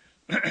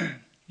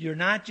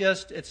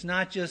 It's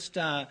not just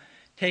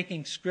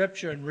taking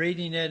Scripture and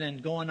reading it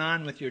and going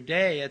on with your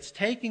day. It's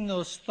taking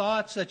those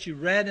thoughts that you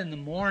read in the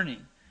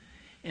morning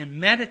and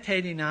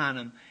meditating on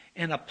them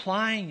and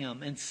applying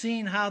them and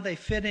seeing how they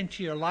fit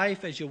into your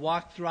life as you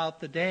walk throughout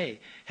the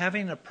day.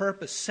 Having a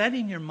purpose,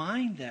 setting your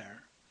mind there.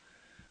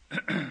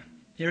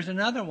 Here's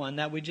another one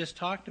that we just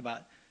talked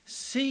about.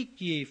 Seek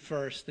ye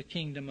first the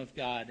kingdom of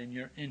God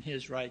in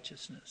his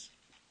righteousness.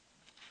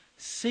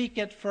 Seek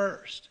it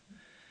first.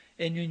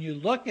 And when you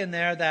look in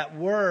there, that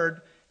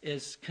word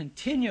is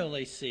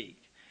continually seek.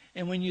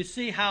 And when you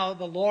see how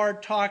the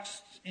Lord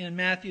talks in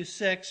Matthew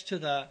 6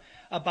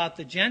 about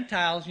the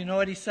Gentiles, you know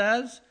what he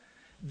says?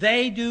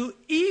 They do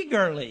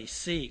eagerly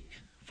seek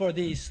for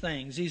these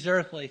things, these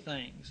earthly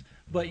things.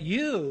 But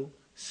you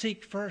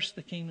seek first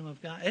the kingdom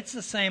of God. It's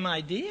the same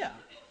idea.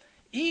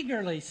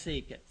 Eagerly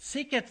seek it.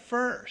 Seek it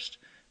first.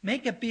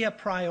 Make it be a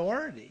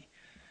priority.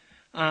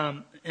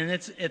 And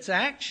it's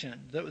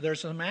action.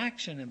 There's some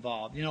action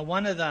involved. You know,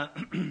 one of the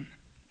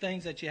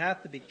things that you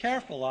have to be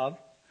careful of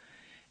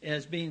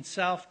is being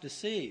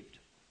self-deceived.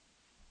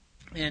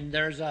 And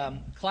there's a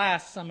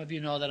class, some of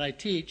you know, that I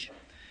teach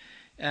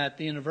at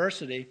the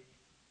university,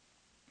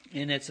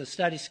 and it's a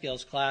study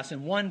skills class.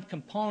 And one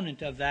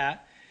component of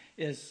that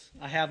is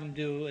I have them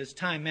do is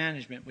time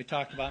management. We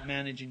talked about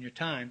managing your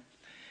time.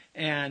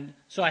 And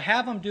so I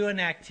have them do an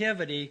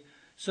activity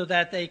so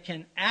that they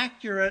can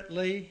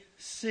accurately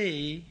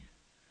see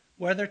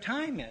where their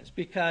time is.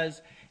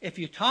 Because if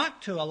you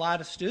talk to a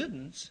lot of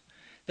students,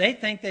 they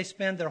think they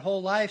spend their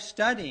whole life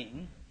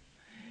studying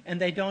and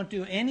they don't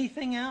do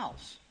anything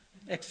else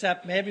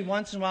except maybe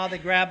once in a while they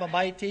grab a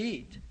bite to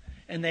eat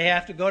and they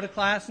have to go to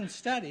class and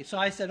study. So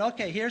I said,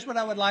 okay, here's what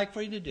I would like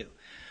for you to do.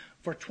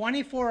 For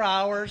 24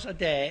 hours a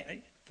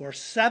day, for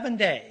 7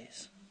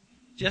 days,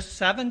 just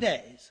 7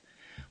 days,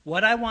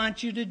 what I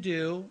want you to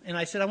do, and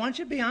I said, I want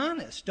you to be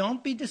honest.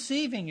 Don't be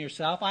deceiving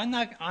yourself.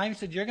 I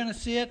said, you're going to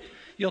see it.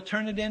 You'll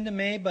turn it into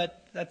me,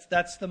 but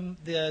that's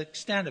the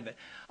extent of it.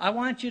 I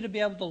want you to be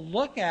able to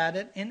look at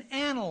it and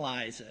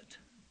analyze it.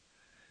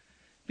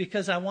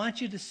 Because I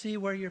want you to see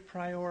where your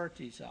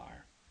priorities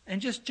are. And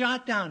just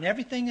jot down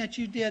everything that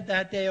you did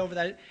that day over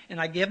that.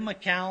 And I give them a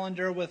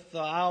calendar with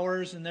the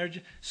hours and their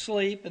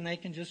sleep, and they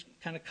can just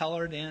kind of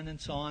color it in and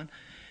so on.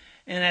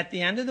 And at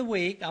the end of the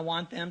week, I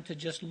want them to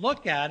just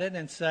look at it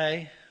and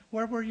say,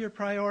 where were your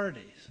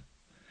priorities?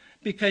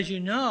 Because you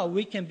know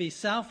we can be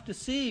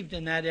self-deceived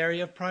in that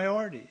area of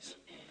priorities.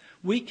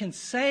 We can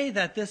say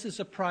that this is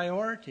a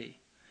priority,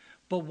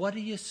 but what are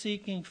you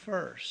seeking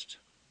first?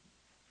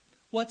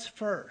 What's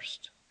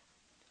first?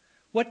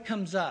 What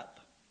comes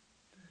up?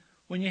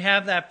 When you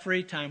have that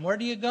free time, where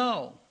do you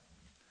go?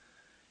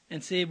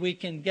 And see, we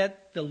can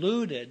get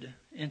deluded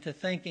into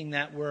thinking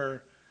that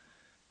we're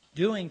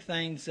doing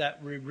things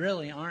that we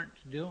really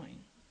aren't doing.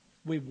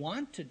 We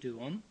want to do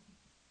them,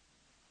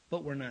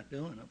 but we're not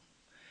doing them.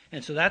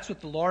 And so that's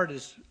what the Lord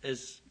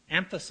is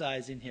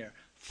emphasizing here.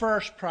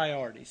 First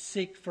priority,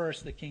 seek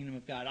first the kingdom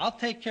of God. I'll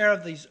take care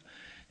of these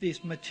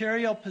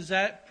material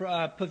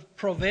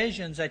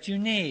provisions that you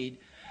need.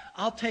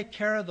 I'll take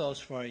care of those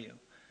for you.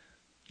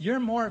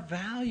 You're more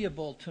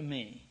valuable to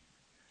me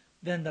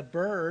than the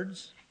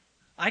birds.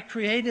 I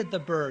created the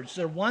birds.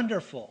 They're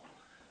wonderful.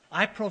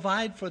 I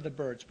provide for the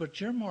birds,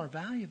 but you're more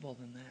valuable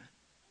than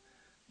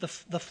that.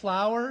 The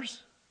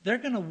flowers, they're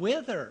going to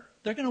wither.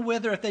 They're going to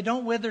wither. If they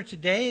don't wither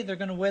today, they're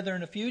going to wither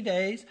in a few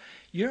days.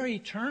 You're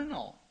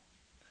eternal.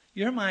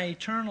 You're my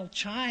eternal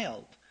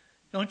child.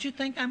 Don't you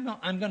think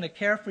I'm going to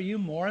care for you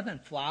more than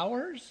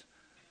flowers?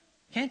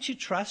 Can't you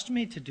trust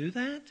me to do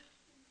that?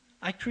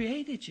 I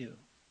created you.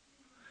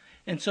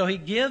 And so he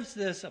gives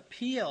this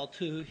appeal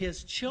to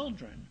his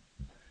children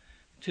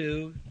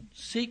to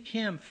seek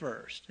him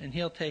first, and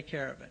he'll take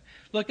care of it.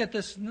 Look at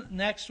this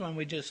next one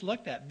we just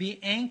looked at. Be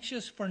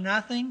anxious for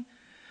nothing,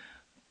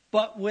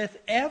 but with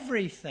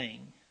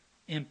everything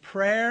in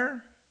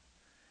prayer,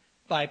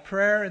 by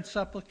prayer and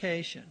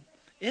supplication.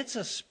 It's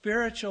a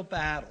spiritual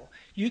battle.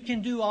 You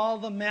can do all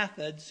the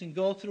methods and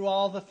go through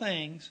all the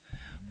things,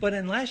 but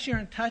unless you're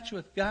in touch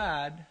with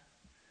God,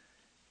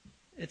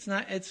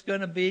 it's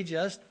going to be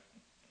just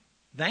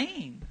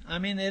vain. I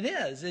mean, it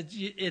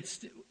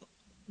is.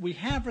 We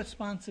have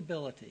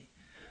responsibility,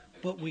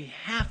 but we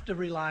have to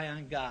rely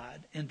on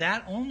God, and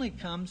that only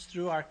comes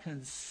through our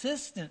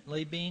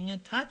consistently being in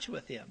touch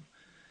with him.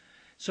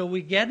 So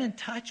we get in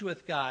touch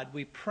with God,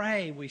 we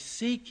pray, we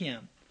seek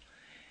him,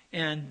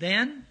 and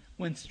then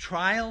when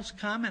trials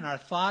come and our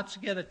thoughts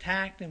get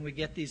attacked and we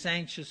get these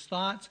anxious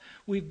thoughts,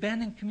 we've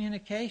been in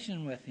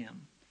communication with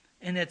him.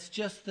 And it's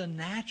just the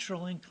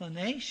natural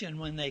inclination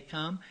when they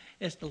come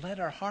is to let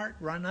our heart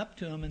run up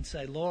to him and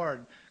say,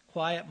 Lord,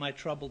 quiet my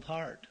troubled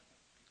heart.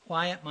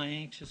 Quiet my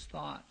anxious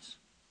thoughts.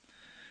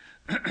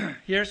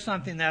 Here's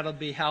something that'll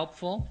be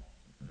helpful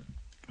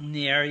in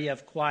the area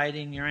of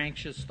quieting your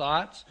anxious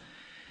thoughts.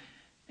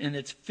 And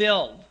it's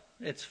filled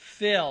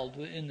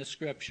in the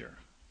Scripture.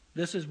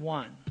 This is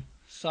one.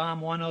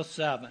 Psalm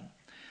 107.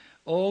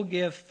 Oh,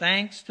 give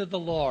thanks to the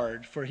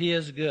Lord, for he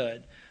is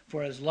good,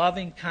 for his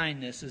loving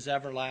kindness is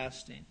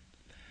everlasting.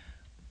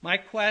 My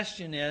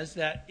question is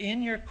that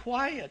in your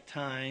quiet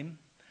time,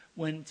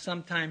 when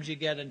sometimes you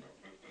get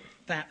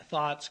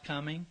thoughts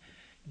coming,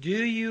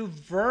 do you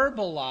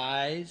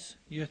verbalize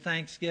your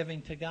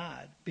thanksgiving to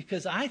God?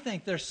 Because I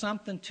think there's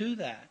something to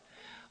that.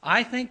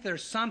 I think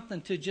there's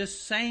something to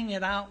just saying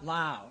it out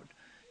loud,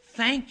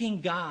 thanking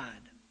God,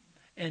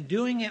 and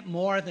doing it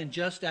more than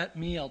just at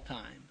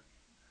mealtime.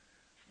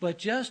 But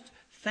just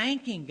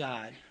thanking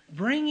God,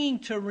 bringing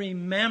to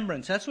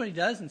remembrance. That's what he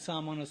does in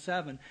Psalm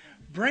 107.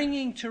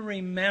 Bringing to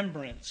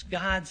remembrance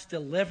God's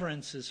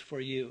deliverances for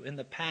you in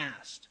the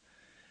past.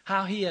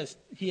 How he has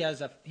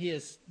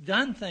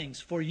done things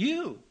for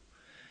you.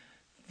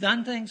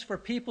 Done things for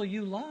people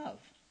you love.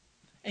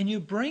 And you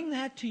bring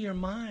that to your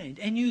mind.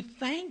 And you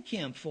thank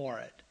him for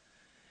it.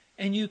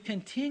 And you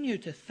continue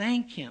to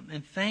thank him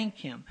and thank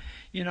him.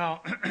 You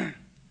know,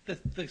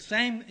 the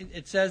same,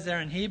 it says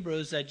there in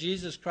Hebrews that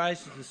Jesus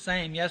Christ is the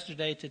same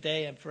yesterday,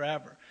 today, and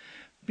forever.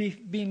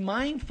 Be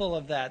mindful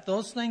of that.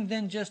 Those things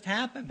didn't just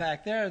happen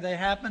back there. They're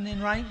happening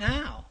right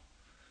now.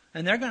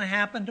 And they're going to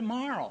happen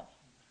tomorrow.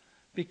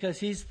 Because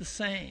he's the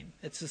same.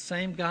 It's the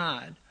same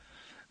God.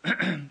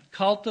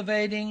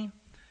 Cultivating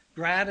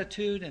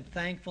gratitude and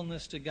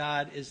thankfulness to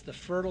God is the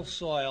fertile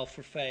soil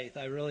for faith.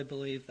 I really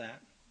believe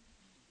that.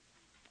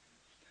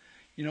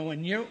 You know,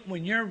 when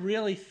you're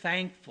really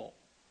thankful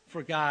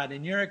for God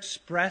and you're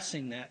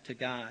expressing that to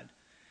God,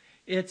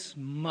 it's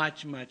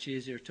much, much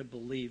easier to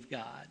believe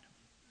God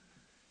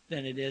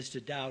than it is to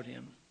doubt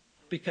him.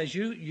 Because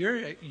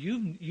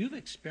you've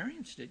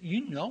experienced it.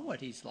 You know what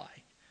he's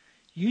like.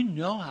 You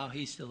know how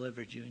he's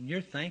delivered you, and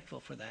you're thankful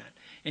for that.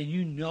 And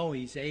you know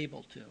he's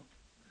able to.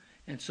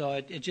 And so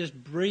it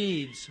just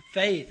breeds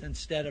faith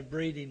instead of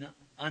breeding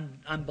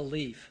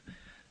unbelief.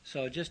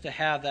 So just to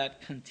have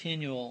that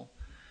continual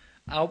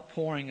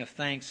outpouring of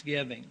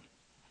thanksgiving.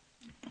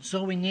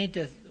 So we need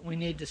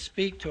to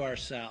speak to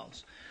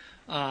ourselves.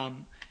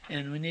 And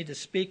we need to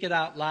speak it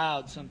out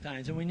loud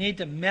sometimes. And we need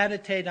to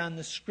meditate on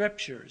the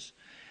Scriptures.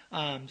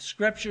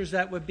 Scriptures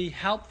that would be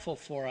helpful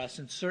for us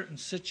in certain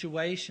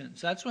situations.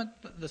 That's what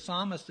the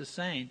psalmist is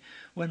saying.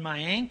 When my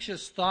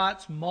anxious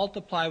thoughts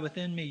multiply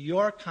within me,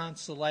 your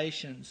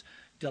consolations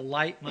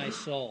delight my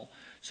soul.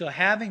 So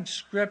having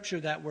Scripture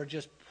that we're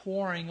just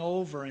poring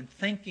over and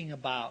thinking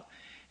about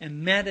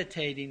and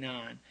meditating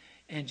on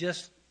and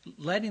just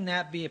letting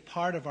that be a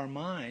part of our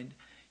mind.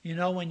 You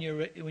know, when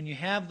you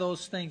have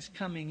those things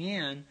coming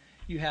in,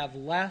 you have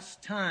less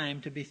time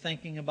to be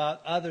thinking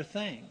about other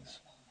things.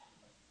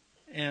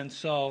 And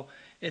so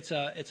it's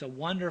a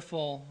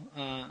wonderful,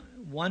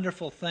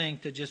 wonderful thing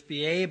to just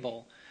be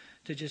able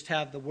to just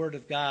have the Word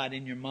of God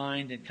in your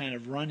mind and kind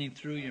of running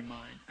through your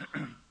mind.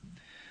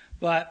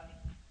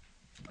 But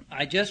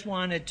I just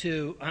wanted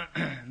to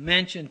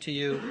mention to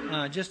you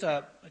just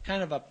a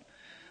kind of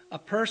a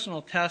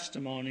personal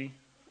testimony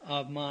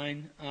of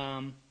mine,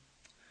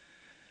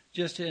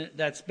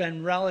 that's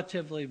been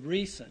relatively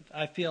recent.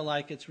 I feel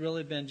like it's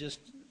really been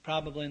just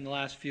probably in the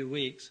last few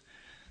weeks.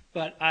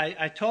 But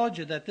I told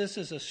you that this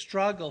is a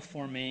struggle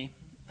for me,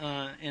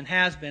 and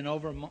has been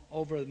over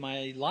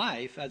my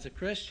life as a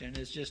Christian,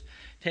 is just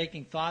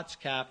taking thoughts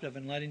captive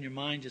and letting your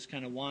mind just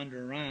kind of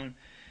wander around.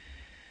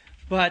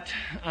 But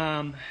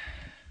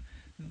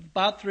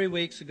about 3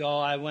 weeks ago,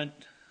 I went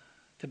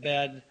to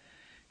bed.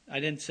 I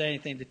didn't say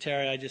anything to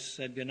Terry. I just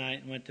said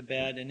goodnight and went to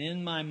bed. And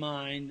in my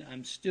mind,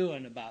 I'm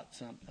stewing about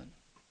something.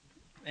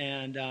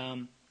 And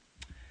it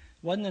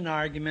wasn't an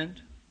argument.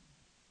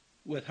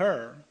 with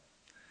her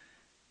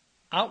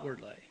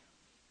outwardly,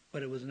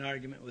 but it was an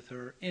argument with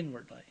her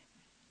inwardly.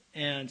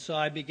 And so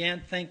I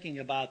began thinking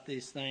about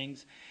these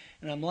things,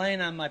 and I'm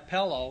laying on my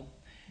pillow,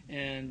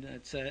 and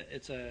it's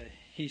a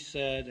he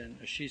said and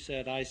she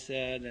said, I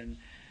said, and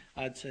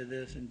I'd say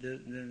this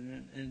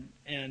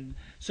and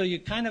so you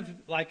kind of,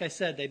 like I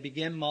said, they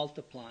begin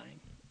multiplying.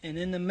 And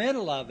in the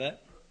middle of it,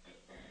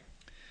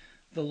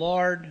 the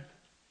Lord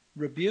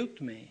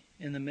rebuked me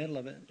in the middle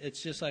of it.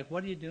 It's just like,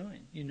 what are you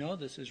doing? You know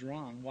this is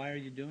wrong. Why are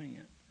you doing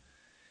it?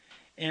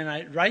 And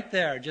I, right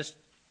there, just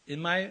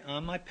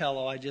on my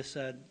pillow, I just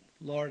said,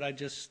 Lord, I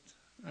just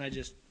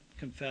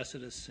confess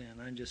it as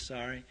sin. I'm just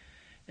sorry.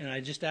 And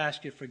I just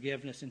ask you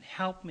forgiveness and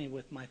help me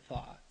with my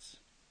thoughts.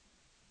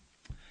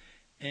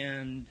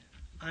 And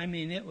I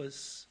mean, it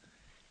was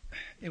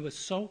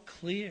so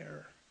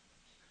clear.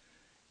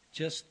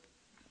 Just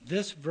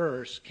this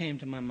verse came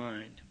to my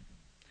mind.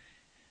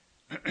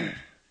 And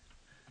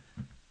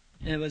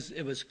it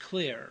was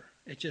clear.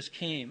 It just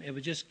came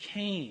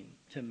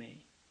to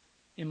me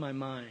in my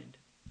mind.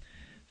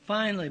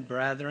 Finally,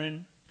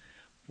 brethren,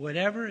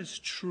 whatever is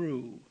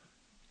true,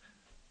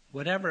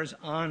 whatever is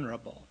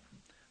honorable,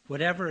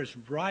 whatever is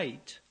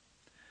right,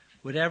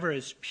 whatever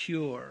is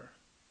pure,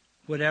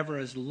 whatever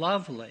is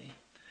lovely,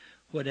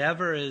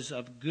 whatever is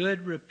of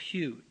good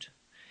repute,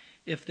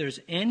 if there's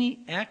any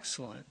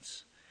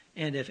excellence,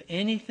 and if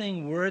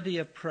anything worthy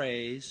of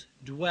praise,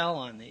 dwell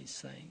on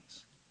these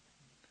things.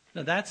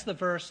 Now that's the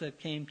verse that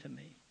came to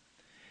me.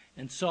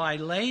 And so I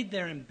laid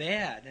there in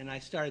bed and I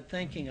started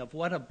thinking of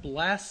what a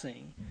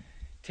blessing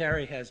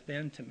Terry has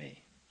been to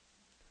me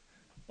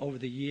over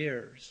the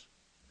years.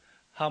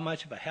 How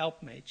much of a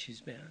helpmate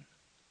she's been.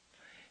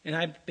 And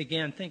I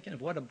began thinking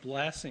of what a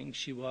blessing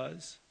she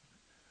was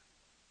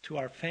to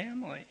our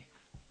family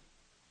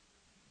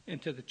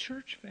and to the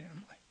church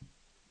family.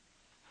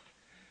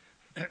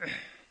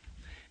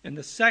 And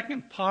the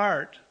second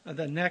part,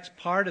 the next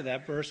part of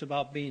that verse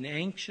about being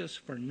anxious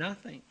for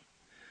nothing,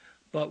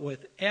 but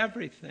with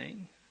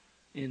everything,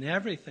 in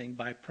everything,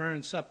 by prayer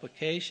and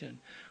supplication,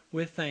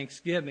 with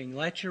thanksgiving,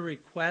 let your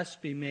requests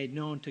be made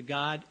known to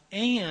God,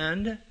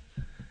 and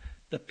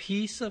the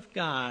peace of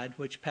God,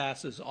 which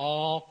passes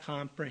all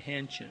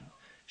comprehension,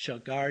 shall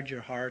guard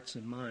your hearts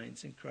and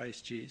minds in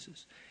Christ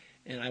Jesus.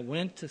 And I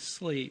went to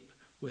sleep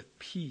with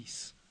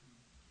peace.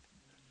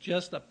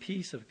 Just a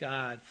peace of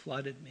God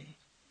flooded me.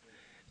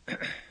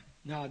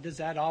 Now, does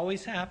that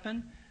always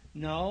happen?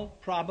 No,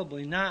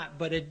 probably not,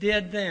 but it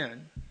did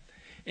then.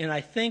 And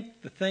I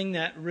think the thing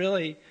that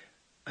really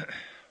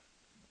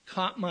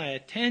caught my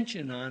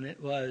attention on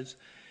it was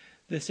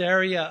this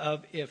area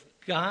of if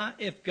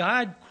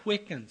God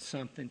quickens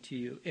something to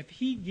you, if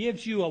he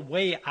gives you a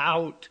way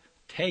out,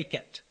 take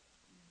it.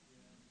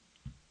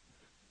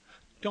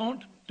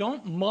 Don't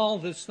mull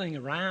this thing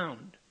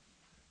around.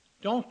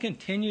 Don't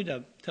continue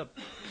to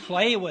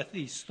play with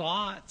these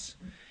thoughts.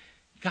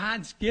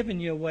 God's given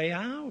you a way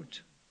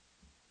out.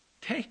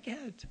 Take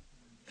it.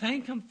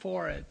 Thank him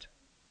for it.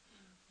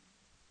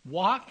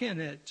 Walk in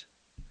it.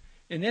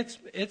 And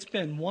it's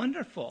been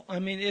wonderful. I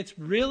mean, it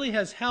really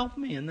has helped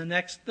me in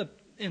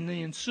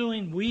the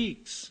ensuing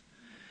weeks.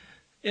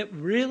 It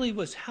really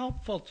was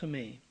helpful to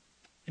me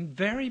in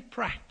very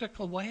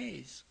practical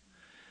ways.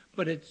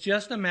 But it's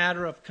just a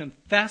matter of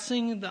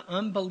confessing the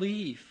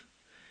unbelief,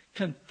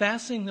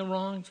 confessing the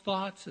wrong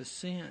thoughts as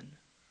sin,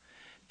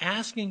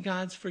 asking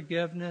God's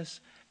forgiveness,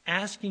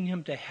 asking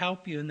him to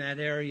help you in that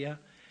area.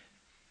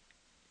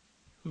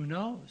 Who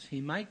knows?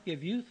 He might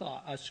give you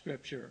a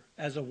scripture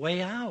as a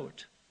way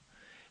out.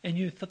 And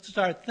you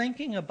start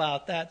thinking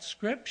about that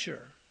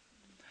scripture.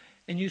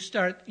 And you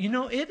start,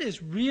 it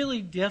is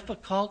really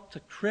difficult to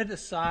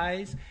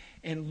criticize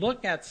and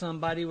look at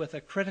somebody with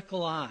a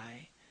critical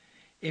eye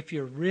if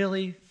you're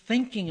really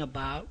thinking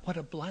about what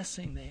a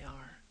blessing they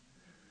are.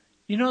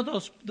 You know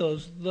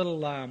those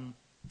little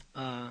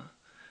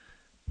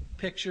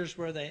pictures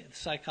where the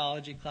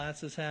psychology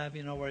classes have,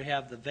 where you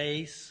have the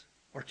vase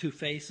or two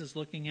faces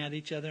looking at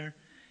each other,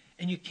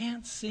 and you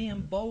can't see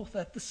them both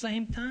at the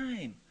same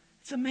time.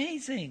 It's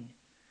amazing.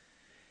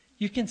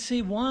 You can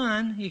see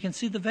one, you can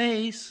see the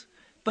vase,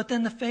 but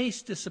then the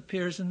face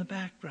disappears in the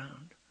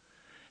background.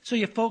 So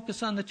you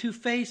focus on the two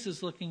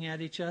faces looking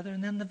at each other,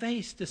 and then the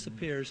vase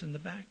disappears in the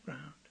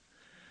background.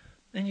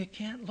 And you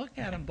can't look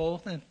at them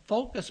both and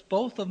focus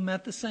both of them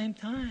at the same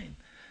time.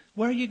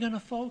 Where are you going to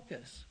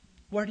focus?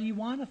 Where do you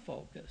want to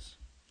focus?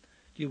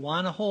 Do you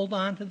want to hold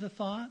on to the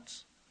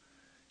thoughts?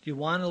 Do you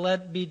want to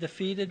let be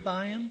defeated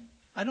by them?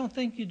 I don't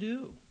think you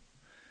do.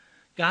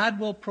 God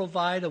will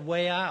provide a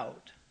way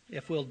out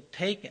if we'll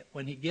take it.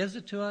 When he gives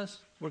it to us,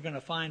 we're going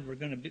to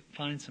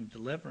find some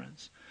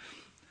deliverance.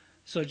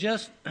 So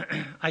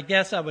I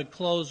guess I would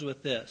close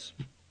with this.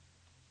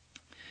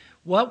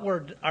 What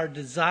were our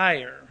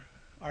desire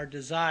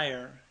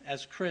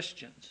as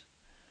Christians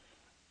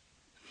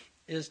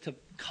is to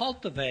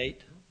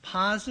cultivate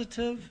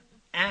positive,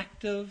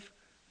 active,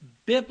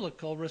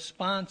 biblical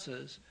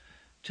responses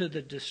to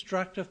the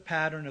destructive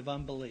pattern of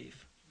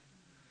unbelief.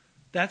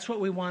 That's what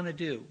we want to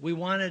do. We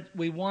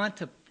want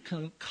to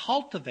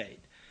cultivate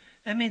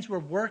That means we're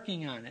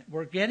working on it.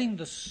 We're getting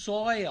the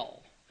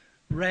soil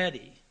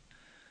ready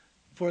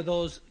for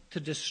those, to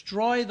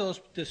destroy those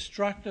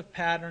destructive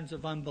patterns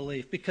of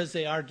unbelief, because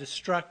they are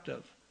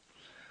destructive.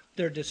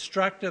 They're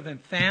destructive in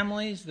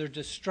families, they're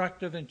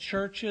destructive in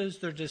churches,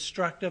 they're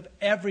destructive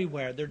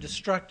everywhere. They're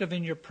destructive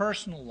in your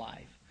personal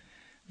life.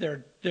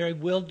 They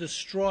will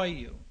destroy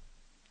you.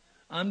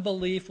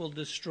 Unbelief will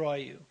destroy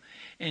you.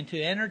 And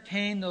to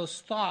entertain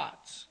those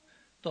thoughts,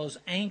 those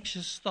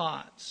anxious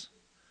thoughts,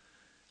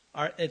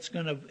 it's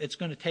going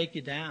to take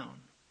you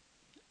down.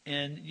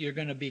 And you're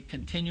going to be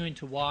continuing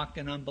to walk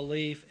in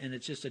unbelief, and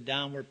it's just a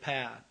downward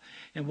path.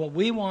 And what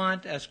we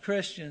want as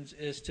Christians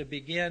is to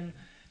begin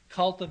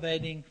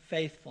cultivating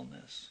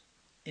faithfulness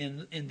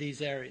in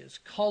these areas.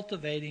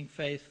 Cultivating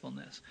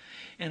faithfulness.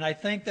 And I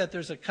think that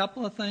there's a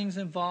couple of things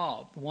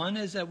involved. One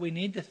is that we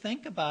need to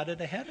think about it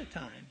ahead of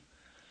time.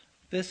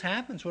 This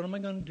happens, what am I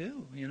going to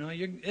do?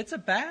 It's a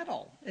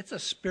battle. It's a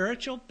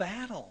spiritual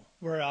battle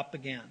we're up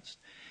against.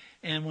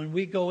 And when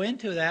we go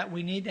into that,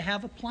 we need to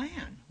have a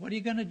plan. What are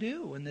you going to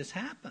do when this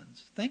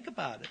happens? Think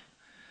about it.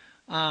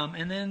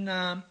 And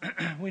then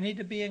we need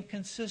to be in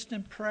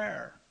consistent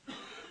prayer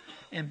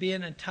and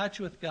being in touch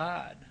with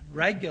God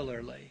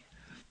regularly.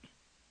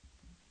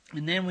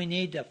 And then we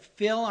need to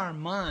fill our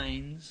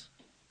minds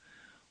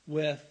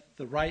with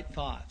the right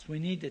thoughts. We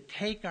need to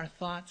take our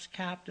thoughts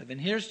captive.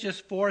 And here's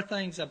just 4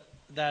 things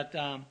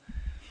that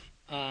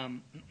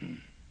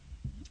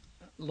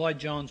Lloyd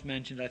Jones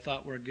mentioned I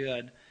thought were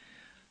good.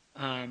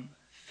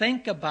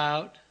 Think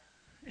about,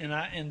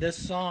 and this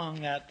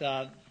song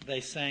that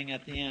they sang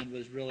at the end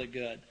was really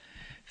good.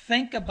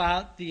 Think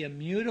about the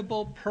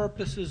immutable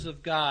purposes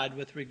of God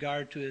with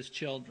regard to His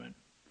children.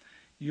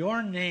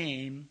 Your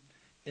name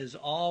is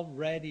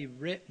already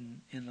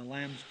written in the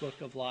Lamb's Book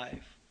of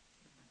Life.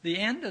 The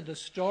end of the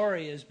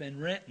story has been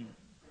written.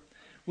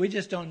 We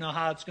just don't know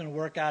how it's going to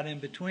work out in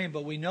between,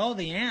 but we know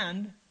the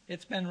end.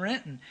 It's been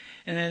written.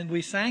 And then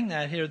we sang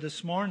that here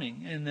this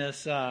morning in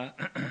this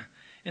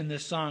in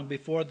this song,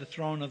 Before the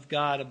Throne of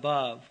God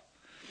Above.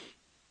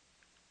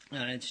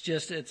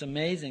 It's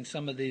amazing,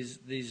 some of these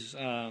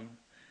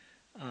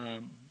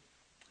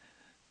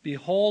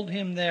behold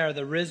Him there,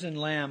 the risen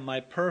Lamb,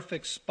 my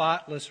perfect,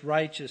 spotless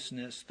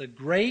righteousness, the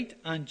great,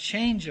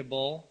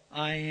 unchangeable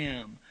I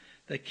am,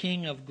 the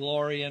King of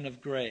glory and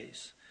of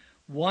grace.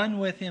 One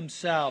with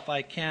Himself,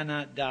 I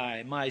cannot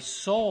die. My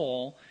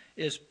soul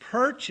is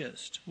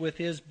purchased with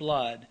His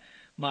blood.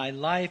 My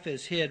life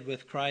is hid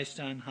with Christ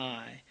on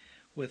high,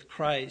 with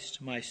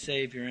Christ, my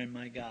Savior and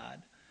my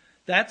God.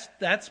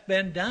 That's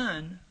been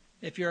done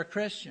if you're a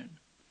Christian.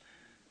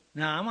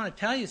 Now, I want to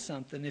tell you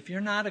something. If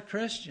you're not a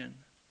Christian,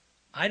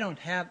 I don't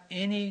have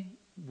any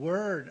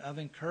word of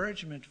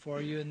encouragement for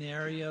you in the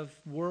area of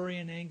worry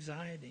and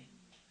anxiety.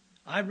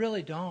 I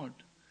really don't.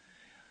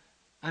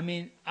 I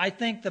mean, I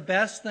think the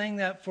best thing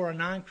that for a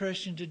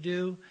non-Christian to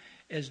do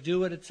is do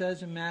what it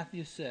says in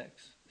Matthew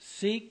 6.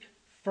 Seek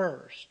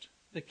first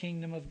the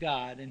kingdom of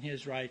God and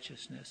His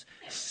righteousness.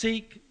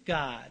 Seek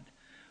God.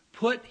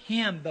 Put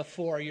Him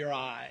before your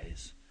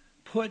eyes.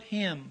 Put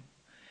Him.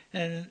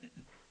 And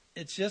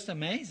it's just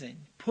amazing.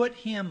 Put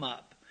Him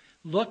up.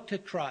 Look to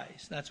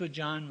Christ. That's what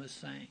John was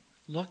saying.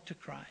 Look to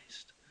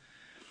Christ.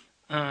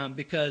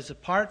 Because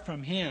apart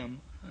from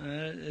Him,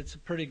 it's a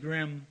pretty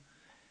grim,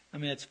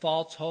 it's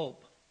false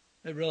hope.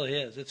 It really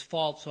is. It's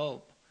false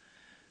hope,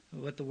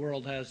 what the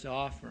world has to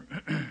offer.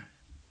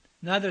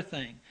 Another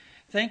thing,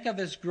 think of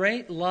His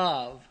great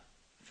love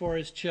for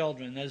His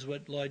children. That's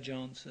what Lloyd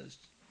Jones says.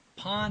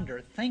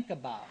 Ponder, think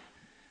about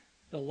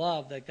the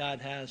love that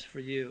God has for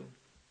you.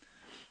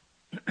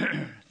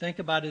 Think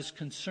about His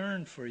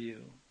concern for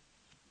you.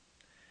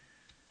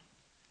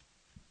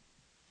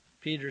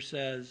 Peter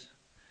says,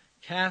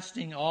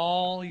 casting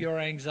all your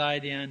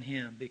anxiety on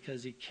Him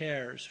because He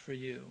cares for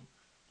you.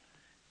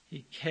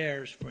 He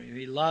cares for you.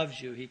 He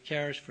loves you. He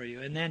cares for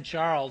you. And then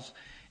Charles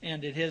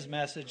ended his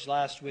message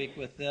last week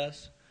with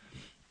this.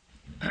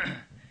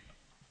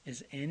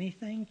 Is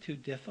anything too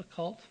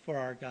difficult for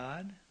our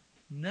God?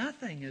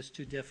 Nothing is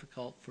too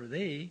difficult for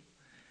thee.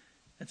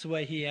 That's the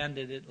way he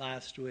ended it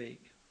last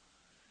week.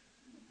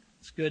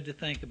 It's good to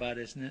think about,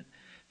 isn't it?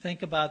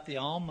 Think about the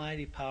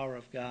almighty power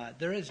of God.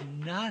 There is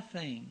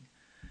nothing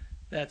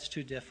that's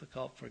too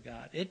difficult for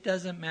God. It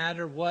doesn't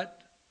matter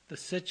what the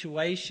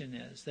situation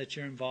is that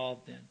you're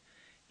involved in.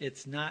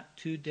 It's not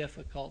too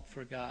difficult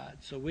for God.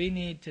 So we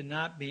need to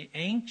not be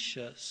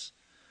anxious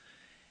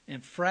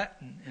and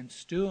fretting and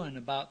stewing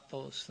about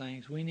those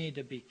things. We need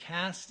to be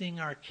casting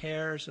our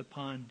cares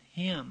upon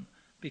Him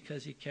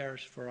because He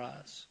cares for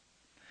us.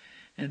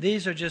 And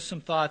these are just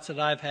some thoughts that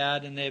I've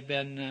had, and they've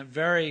been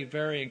very,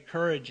 very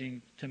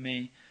encouraging to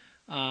me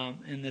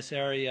in this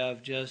area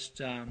of just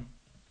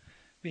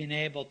being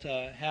able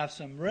to have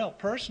some real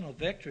personal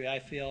victory. I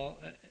feel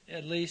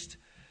at least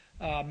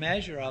a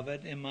measure of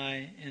it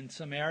in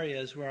some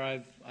areas where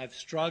I've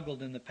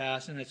struggled in the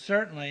past, and it's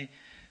certainly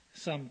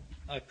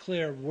a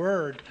clear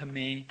word to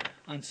me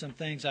on some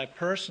things I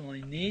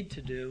personally need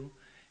to do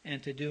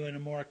and to do in a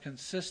more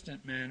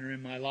consistent manner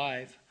in my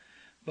life.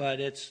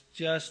 But it's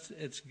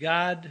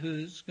God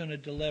who's going to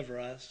deliver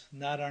us,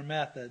 not our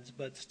methods.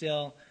 But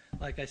still,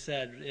 like I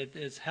said, it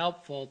is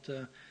helpful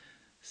to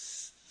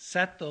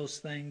set those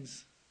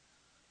things,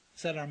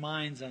 set our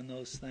minds on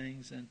those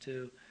things, and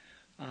to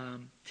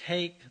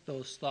take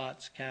those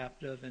thoughts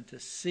captive, and to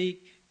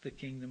seek the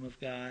kingdom of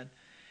God,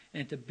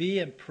 and to be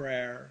in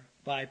prayer,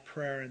 by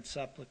prayer and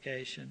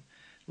supplication.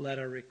 Let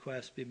our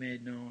requests be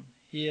made known.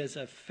 He is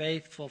a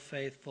faithful,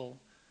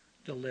 faithful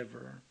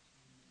deliverer.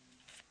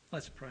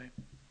 Let's pray.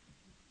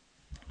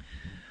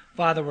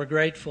 Father, we're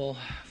grateful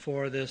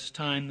for this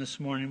time this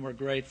morning. We're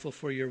grateful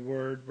for your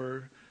word.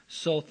 We're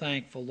so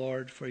thankful,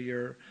 Lord, for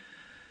your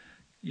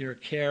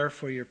care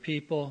for your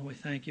people. We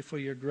thank you for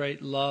your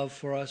great love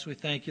for us. We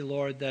thank you,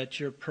 Lord, that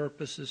your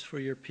purposes for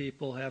your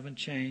people haven't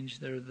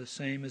changed. They're the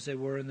same as they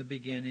were in the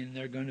beginning.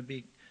 They're going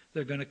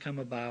to come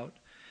about.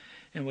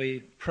 And we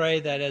pray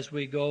that as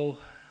we go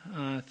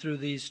through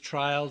these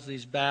trials,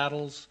 these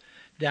battles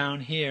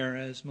down here,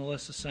 as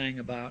Melissa sang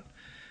about,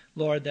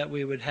 Lord, that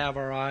we would have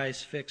our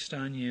eyes fixed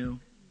on you,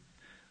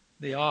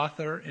 the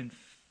author and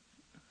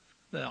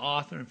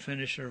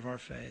finisher of our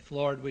faith.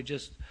 Lord,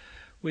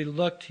 we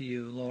look to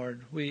you,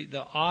 Lord.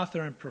 The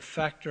author and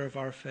perfecter of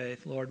our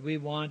faith, Lord. We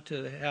want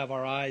to have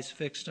our eyes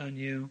fixed on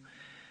you,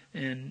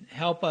 and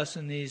help us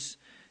in these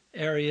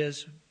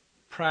areas,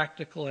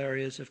 practical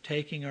areas of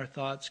taking our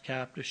thoughts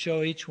captive.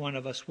 Show each one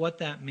of us what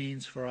that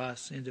means for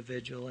us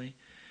individually.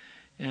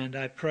 And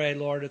I pray,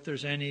 Lord, if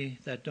there's any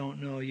that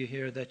don't know you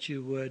here, that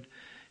you would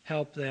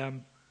help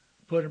them,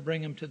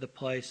 bring them to the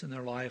place in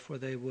their life where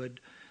they would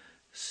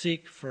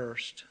seek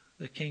first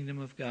the kingdom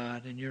of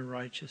God and your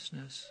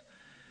righteousness.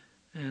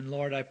 And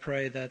Lord, I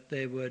pray that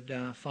they would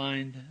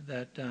find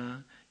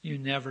that you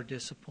never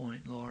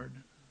disappoint, Lord.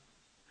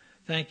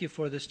 Thank you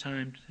for this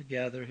time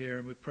together here.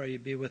 And we pray you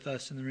be with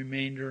us in the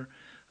remainder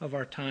of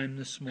our time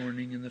this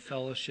morning in the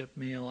fellowship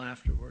meal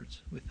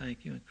afterwards. We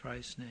thank you in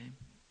Christ's name.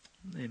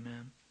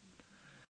 Amen.